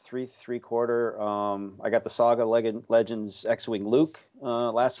lot, 3/4. I got the Saga Legends X-Wing Luke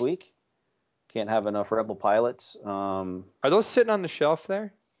last week. Can't have enough Rebel pilots. Are those sitting on the shelf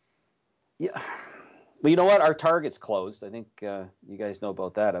there? Yeah. But you know what? Our Target's closed. I think you guys know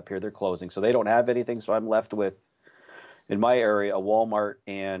about that up here. They're closing, so they don't have anything. So I'm left with, in my area, a Walmart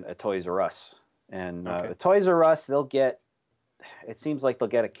and a Toys R Us. And the Toys R Us, it seems like they'll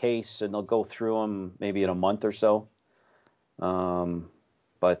get a case and they'll go through them maybe in a month or so.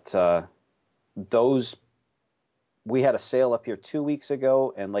 But those, we had a sale up here 2 weeks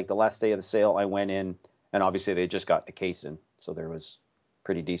ago, and like the last day of the sale, I went in, and obviously they just got the case in, so there was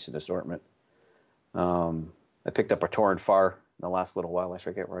pretty decent assortment. I picked up a Torrent Far in the last little while. I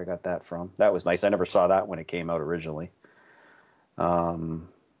forget where I got that from. That was nice. I never saw that when it came out originally. My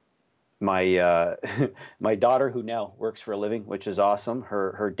my daughter, who now works for a living, which is awesome,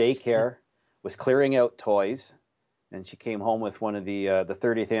 her daycare was clearing out toys, and she came home with one of the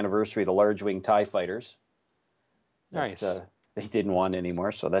 30th anniversary of the Large Wing TIE Fighters. Nice. They didn't want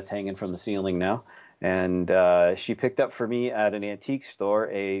anymore, so that's hanging from the ceiling now. And she picked up for me at an antique store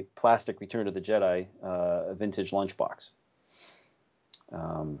a plastic Return of the Jedi vintage lunchbox.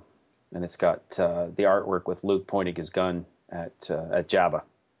 And it's got the artwork with Luke pointing his gun at Jabba.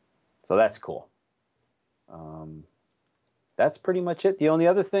 So that's cool. That's pretty much it. The only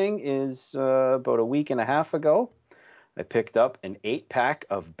other thing is about a week and a half ago, I picked up an 8-pack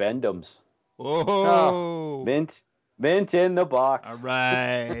of Bend-Ems. Whoa! Mint in the box. All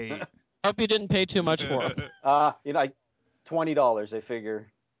right. Hope you didn't pay too much for them. $20, I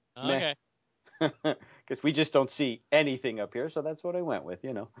figure. Okay. Because we just don't see anything up here, so that's what I went with.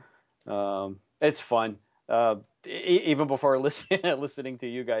 It's fun. Even before listening to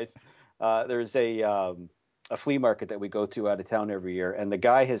you guys, there's a flea market that we go to out of town every year, and the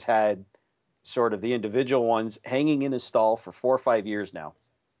guy has had sort of the individual ones hanging in his stall for 4 or 5 years now,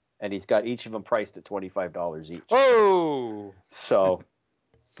 and he's got each of them priced at $25 each. Oh! So,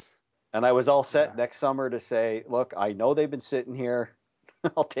 and I was all set next summer to say, look, I know they've been sitting here.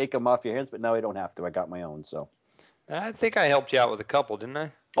 I'll take them off your hands, but now I don't have to. I got my own, so. I think I helped you out with a couple, didn't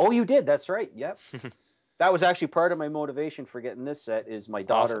I? Oh, you did. That's right. Yep. That was actually part of my motivation for getting this set is my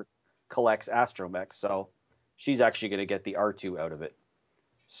daughter collects astromechs, so she's actually going to get the R2 out of it.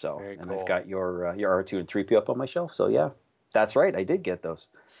 So, Very and cool. I've got your R2 and 3PO up on my shelf. So yeah, that's right. I did get those.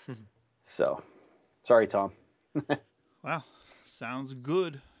 So, sorry, Tom. Wow, sounds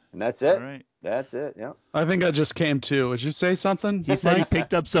good. And that's it. All right. That's it. Yeah. I think I just came to. Would you say something? He said he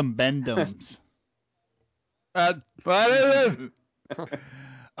picked up some Bendoms.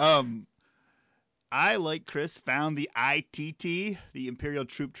 I, like Chris, found the ITT, the Imperial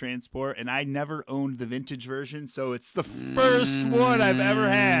Troop Transport, and I never owned the vintage version, so it's the first one I've ever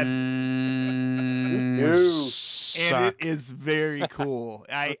had. And it is very cool.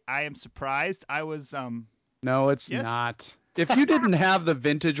 I am surprised. I was No, it's yes. not. If you didn't have the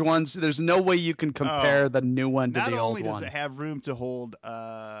vintage ones, there's no way you can compare the new one to the old one. Not only does it have room to hold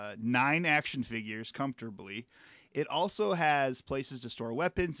 9 action figures comfortably, it also has places to store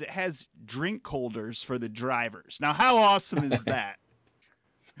weapons. It has drink holders for the drivers. Now, how awesome is that?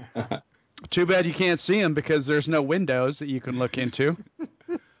 Too bad you can't see them because there's no windows that you can look into.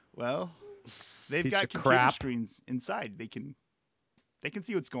 Well, they've got computer screens inside. They can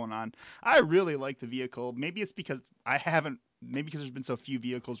see what's going on. I really like the vehicle. Maybe it's because maybe because there's been so few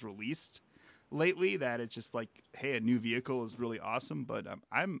vehicles released lately that it's just like, hey, a new vehicle is really awesome, but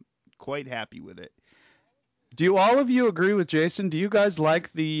I'm quite happy with it. Do all of you agree with Jason? Do you guys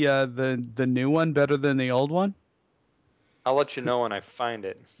like the new one better than the old one? I'll let you know when I find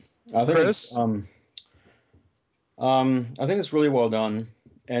it. I think Chris? I think it's really well done,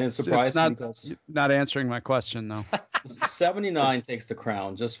 and it's surprising because not answering my question though. 79 takes the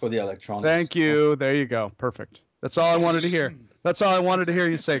crown just for the electronics. Thank you. There you go. Perfect. That's all I wanted to hear. That's all I wanted to hear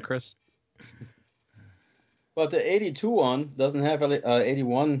you say, Chris. But the 82 one doesn't have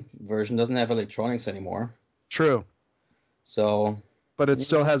 81 version doesn't have electronics anymore. True. So, but it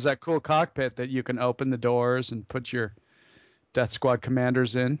still has that cool cockpit that you can open the doors and put your Death Squad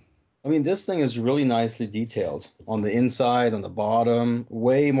commanders in. I mean, this thing is really nicely detailed on the inside, on the bottom,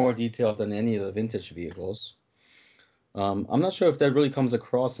 way more detailed than any of the vintage vehicles. I'm not sure if that really comes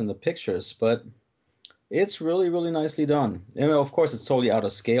across in the pictures, but it's really, really nicely done. And of course, it's totally out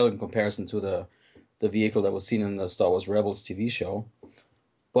of scale in comparison to the vehicle that was seen in the Star Wars Rebels TV show.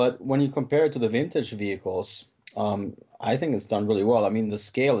 But when you compare it to the vintage vehicles, I think it's done really well. I mean, the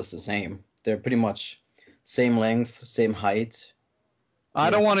scale is the same. They're pretty much same length, same height. I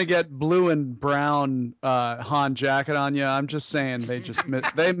don't want to get blue and brown Han jacket on you. I'm just saying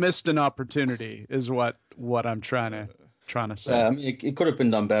they missed an opportunity is what I'm trying to say. Yeah, I mean, it could have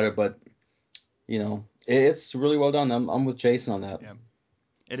been done better, but it's really well done. I'm with Jason on that. Yeah.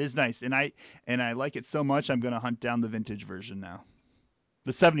 It is nice, and I like it so much. I'm going to hunt down the vintage version now,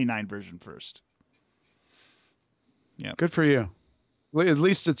 the 79 version first. Yeah, good for you. At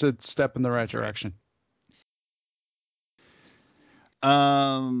least it's a step in the right direction.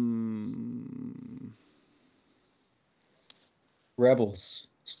 Rebels,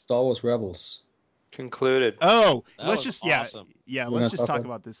 Star Wars Rebels concluded. Oh, let's just awesome. Let's just talk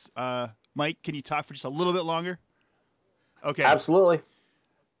about this. Mike, can you talk for just a little bit longer? Okay, absolutely.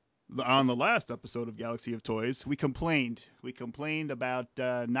 On the last episode of Galaxy of Toys, we complained about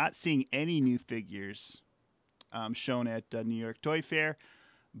not seeing any new figures shown at New York Toy Fair.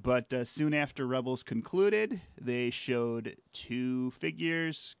 But soon after Rebels concluded, they showed 2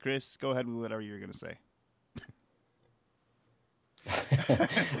 figures. Chris, go ahead with whatever you're going to say.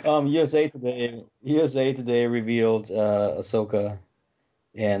 USA Today revealed Ahsoka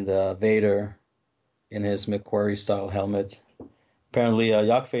and Vader in his McQuarrie style helmet. Apparently,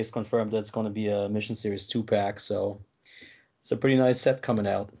 Yakface confirmed that it's going to be a Mission Series 2-pack, so it's a pretty nice set coming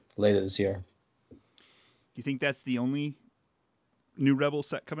out later this year. You think that's the only new Rebel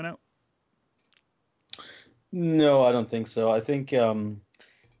set coming out? No, I don't think so. I think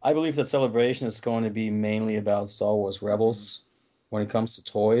I believe that Celebration is going to be mainly about Star Wars Rebels when it comes to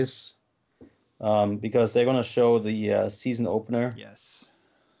toys, because they're going to show the season opener. Yes.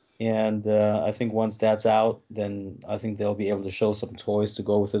 And I think once that's out, then I think they'll be able to show some toys to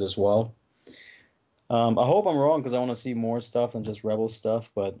go with it as well. I hope I'm wrong because I want to see more stuff than just Rebels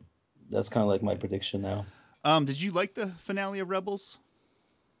stuff, but that's kind of like my prediction now. Did you like the finale of Rebels?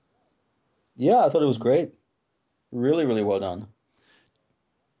 Yeah, I thought it was great. Really, really well done.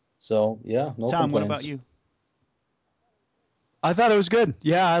 So, yeah, no Tom, complaints. what about you? I thought it was good.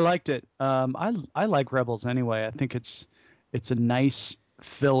 Yeah, I liked it. I like Rebels anyway. I think it's a nice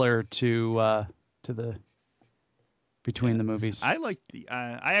filler to the between the movies. I like the.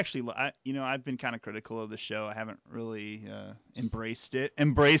 I've been kind of critical of the show. I haven't really embraced it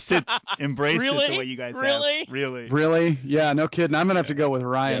the way you guys have. Really? Yeah, no kidding. I'm gonna have to go with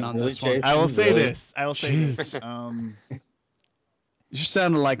Ryan on this one. I will say this. You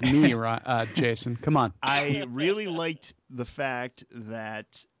sounded like me, Jason. Come on. I really liked the fact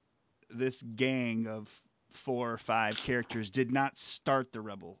that this gang of 4 or 5 characters did not start the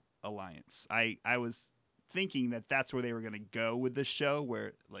Rebel Alliance. I was thinking that that's where they were going to go with this show,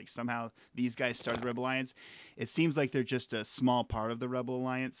 where like somehow these guys started the Rebel Alliance. It seems like they're just a small part of the Rebel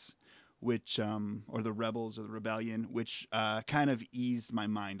Alliance, which or the Rebels or the Rebellion, which kind of eased my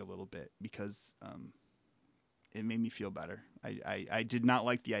mind a little bit because it made me feel better. I did not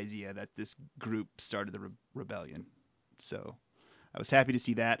like the idea that this group started the rebellion, so I was happy to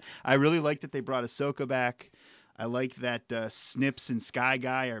see that. I really like that they brought Ahsoka back. I like that Snips and Sky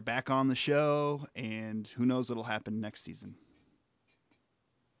Guy are back on the show, and who knows what'll happen next season.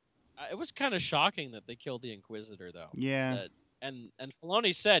 It was kind of shocking that they killed the Inquisitor, though. Yeah. And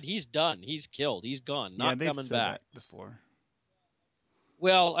Filoni said he's done. He's killed. He's gone. Not they've coming said back. That before.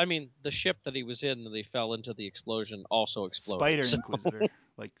 Well, I mean, the ship that he was in, they fell into the explosion, also exploded. Spider Inquisitor,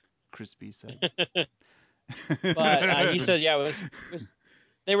 like Crispy said. But he said, yeah, it was.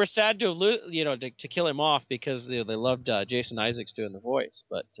 They were sad to kill him off because they loved Jason Isaacs doing the voice.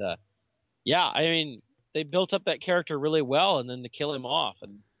 But yeah, I mean, they built up that character really well, and then to kill him off,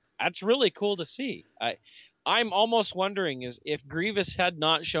 and that's really cool to see. I'm almost wondering is if Grievous had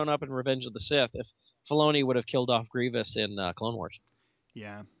not shown up in Revenge of the Sith, if Filoni would have killed off Grievous in Clone Wars.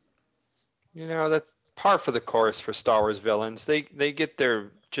 Yeah. That's par for the course for Star Wars villains. They get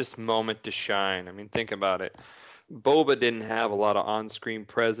their just moment to shine. I mean, think about it. Boba didn't have a lot of on-screen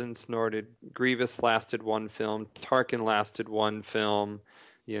presence, nor did Grievous lasted one film. Tarkin lasted one film.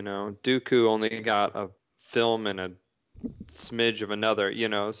 Dooku only got a film and a smidge of another.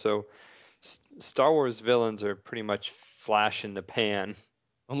 So Star Wars villains are pretty much flash in the pan.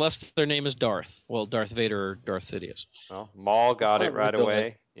 Unless their name is Darth. Well, Darth Vader or Darth Sidious. Well, Maul got it right away.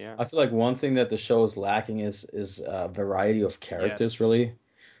 Like, yeah. I feel like one thing that the show is lacking is variety of characters, really.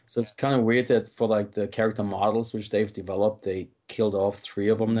 So it's kind of weird that for like the character models which they've developed, they killed off 3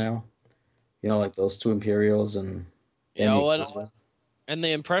 of them now. Like those 2 Imperials and and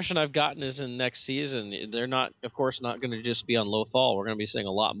the impression I've gotten is in next season, they're not, of course, not going to just be on Lothal. We're going to be seeing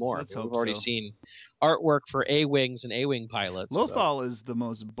a lot more. We've already seen artwork for A-Wings and A-Wing pilots. Lothal is the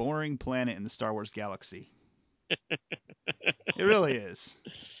most boring planet in the Star Wars galaxy. It really is.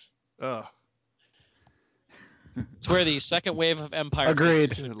 Ugh. It's where the second wave of Empire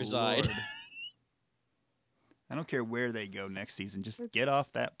Agreed. reside. Lord. I don't care where they go next season. Just get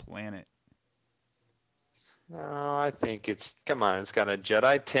off that planet. No, I think it's got a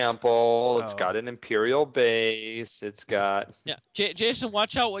Jedi temple. It's got an Imperial base. It's got Jason,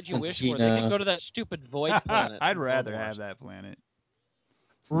 watch out what you wish for. They can go to that stupid void planet. I'd rather have that planet.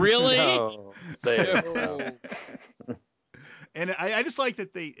 Really? No, say it. So. And I just like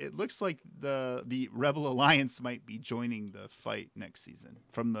that it looks like the Rebel Alliance might be joining the fight next season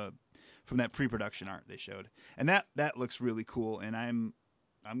from that pre-production art they showed, and that looks really cool. And I'm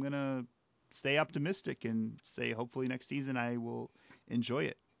gonna stay optimistic and say hopefully next season I will enjoy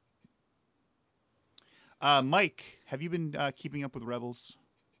it. Mike, have you been keeping up with Rebels?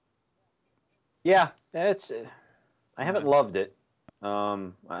 Yeah, I haven't loved it.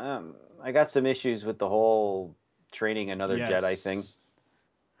 I got some issues with the whole training another Jedi thing.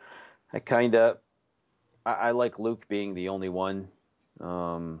 I like Luke being the only one,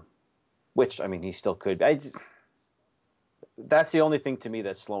 which I mean he still could. That's the only thing to me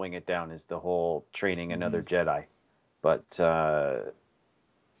that's slowing it down is the whole training another Jedi. But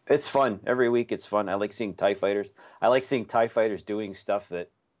it's fun. Every week it's fun. I like seeing TIE fighters. I like seeing TIE fighters doing stuff that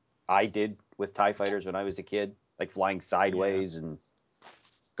I did with TIE fighters when I was a kid, like flying sideways and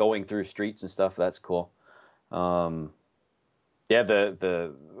going through streets and stuff. That's cool. The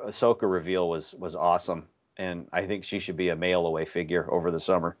Ahsoka reveal was awesome, and I think she should be a mail away figure over the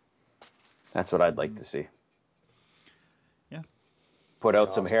summer. That's what I'd like to see. Yeah. Put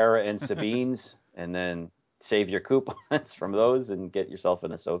out some Hera and Sabines, and then save your coupons from those and get yourself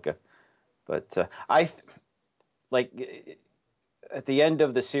an Ahsoka. But at the end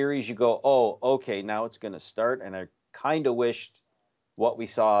of the series, you go, oh, okay, now it's going to start, and I kind of wished what we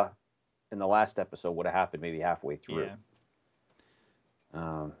saw in the last episode would have happened maybe halfway through.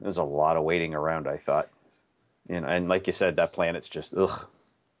 There was a lot of waiting around, I thought. And like you said, that planet's just,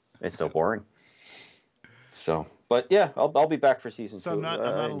 it's so boring. So, but yeah, I'll be back for season 2. I'm not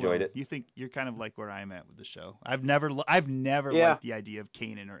I enjoyed it. You think you're kind of like where I'm at with the show. I've never liked the idea of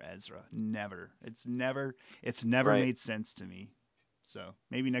Kanan or Ezra. Never. It's never made sense to me. So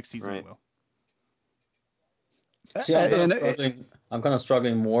maybe next season it will. See, I'm kind of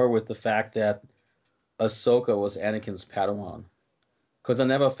struggling more with the fact that Ahsoka was Anakin's Padawan, because I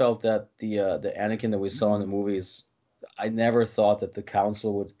never felt that the Anakin that we saw in the movies I never thought that the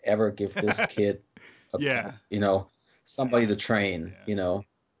council would ever give this kid, Yeah. somebody to train.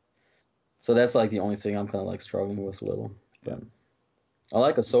 So that's like the only thing I'm kind of like struggling with a little. But I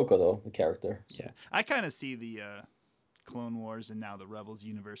like Ahsoka though, the character. So. Yeah, I kind of see the Clone Wars and now the Rebels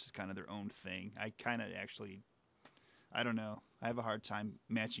universe is kind of their own thing. I kind of actually, I don't know. I have a hard time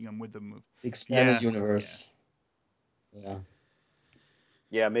matching them with the movie. Expanded universe. Yeah.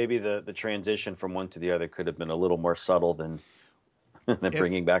 Yeah, maybe the transition from one to the other could have been a little more subtle than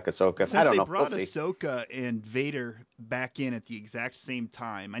bringing back Ahsoka. Since I don't know. They brought Ahsoka and Vader back in at the exact same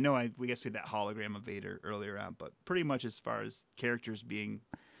time. I know we guess we had that hologram of Vader earlier on, but pretty much as far as characters being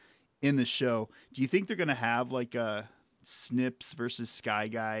in the show, do you think they're going to have like a Snips versus Sky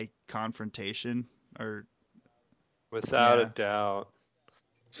Guy confrontation? Or without a doubt.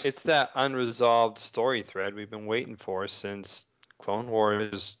 It's that unresolved story thread we've been waiting for since Clone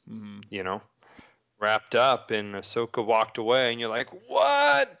Wars, wrapped up and Ahsoka walked away, and you're like,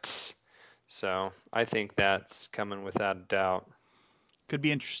 what? So I think that's coming without a doubt. Could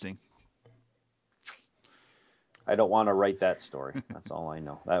be interesting. I don't want to write that story. That's all I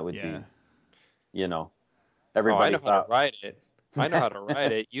know. That would be, everybody I know thought. how to write it. I know how to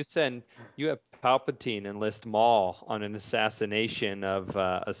write it. You have Palpatine enlist Maul on an assassination of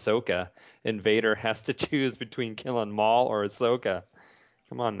Ahsoka, and Vader has to choose between killing Maul or Ahsoka.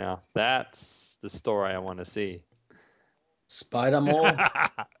 Come on now. That's the story I want to see. Spider-Maul?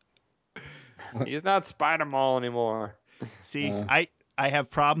 He's not Spider-Maul anymore. See, I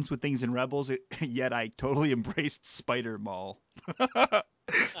have problems with things in Rebels, yet I totally embraced Spider-Maul.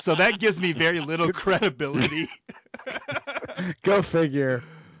 So that gives me very little credibility. Go figure.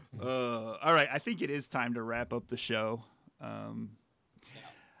 All right, I think it is time to wrap up the show.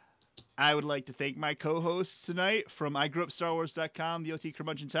 I would like to thank my co-hosts tonight from iGrewUpStarWars.com, the OT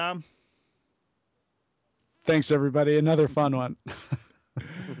Curmudgeon Tom. Thanks, everybody. Another fun one.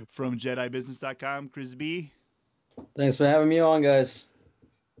 From JediBusiness.com, Chris B. Thanks for having me on, guys.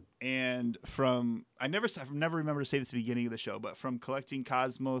 And from I never remember to say this at the beginning of the show, but from Collecting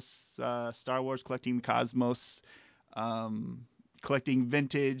Cosmos, Star Wars Collecting the Cosmos, collecting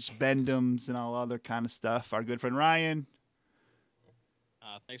vintage Bendums and all other kind of stuff, our good friend Ryan.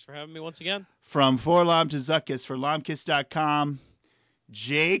 Thanks for having me once again. From Forlom to Zuckus for Lomkiss.com,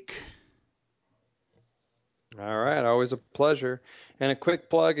 Jake. All right, always a pleasure. And a quick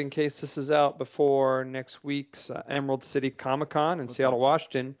plug in case this is out before next week's Emerald City Comic-Con in Seattle,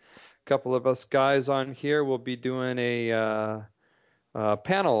 Washington. A couple of us guys on here will be doing a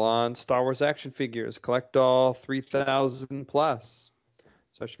panel on Star Wars action figures. Collect all 3,000 plus.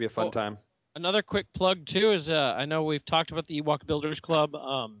 So that should be a fun time. Another quick plug, too, is I know we've talked about the Ewok Builders Club.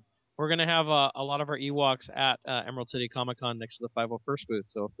 We're going to have a lot of our Ewoks at Emerald City Comic-Con next to the 501st booth.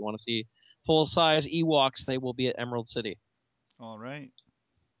 So if you want to see full-size Ewoks, they will be at Emerald City. All right.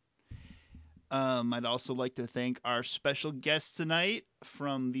 I'd also like to thank our special guest tonight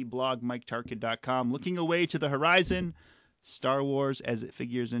from the blog MikeTarkin.com. Looking away to the horizon, Star Wars as it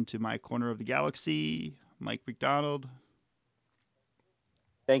figures into my corner of the galaxy, Mike McDonald.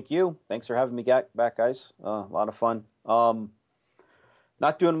 Thank you. Thanks for having me back, guys. A lot of fun.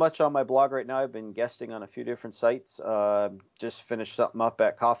 Not doing much on my blog right now. I've been guesting on a few different sites. Just finished something up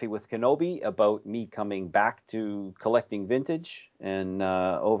at Coffee with Kenobi about me coming back to collecting vintage. And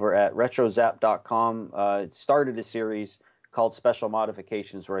over at RetroZap.com, it started a series called Special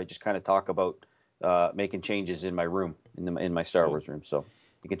Modifications where I just kind of talk about making changes in my room, in my Star Wars room. So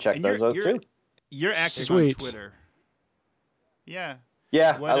you can check those out too. You're active on Twitter. Yeah.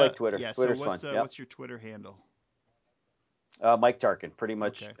 Yeah, I like Twitter. Yeah, Twitter's so fun. What's your Twitter handle? Mike Tarkin. Pretty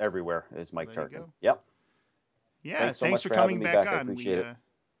much everywhere is Mike Tarkin. Yep. Yeah, thanks for coming back on. I appreciate it.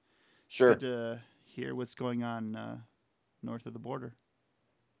 Sure. Good to hear what's going on north of the border.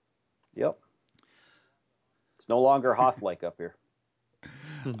 Yep. It's no longer Hoth-like up here.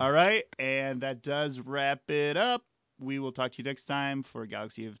 All right, and that does wrap it up. We will talk to you next time for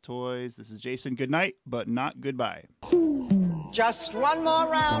Galaxy of Toys. This is Jason. Good night, but not goodbye. Just one more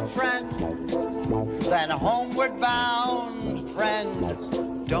round, friend, then homeward bound,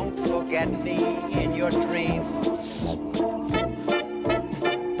 friend. Don't forget me in your dreams.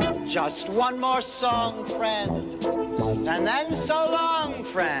 Just one more song, friend, and then so long,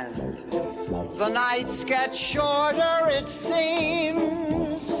 friend. The nights get shorter, it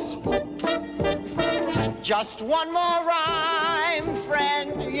seems. Just one more rhyme,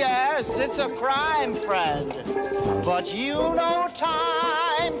 friend. Yes, it's a crime, friend. But you know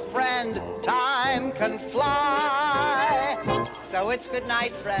time, friend. Time can fly. So it's good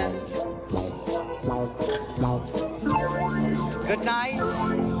night, friend. Good night,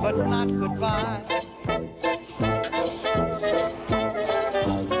 but not goodbye.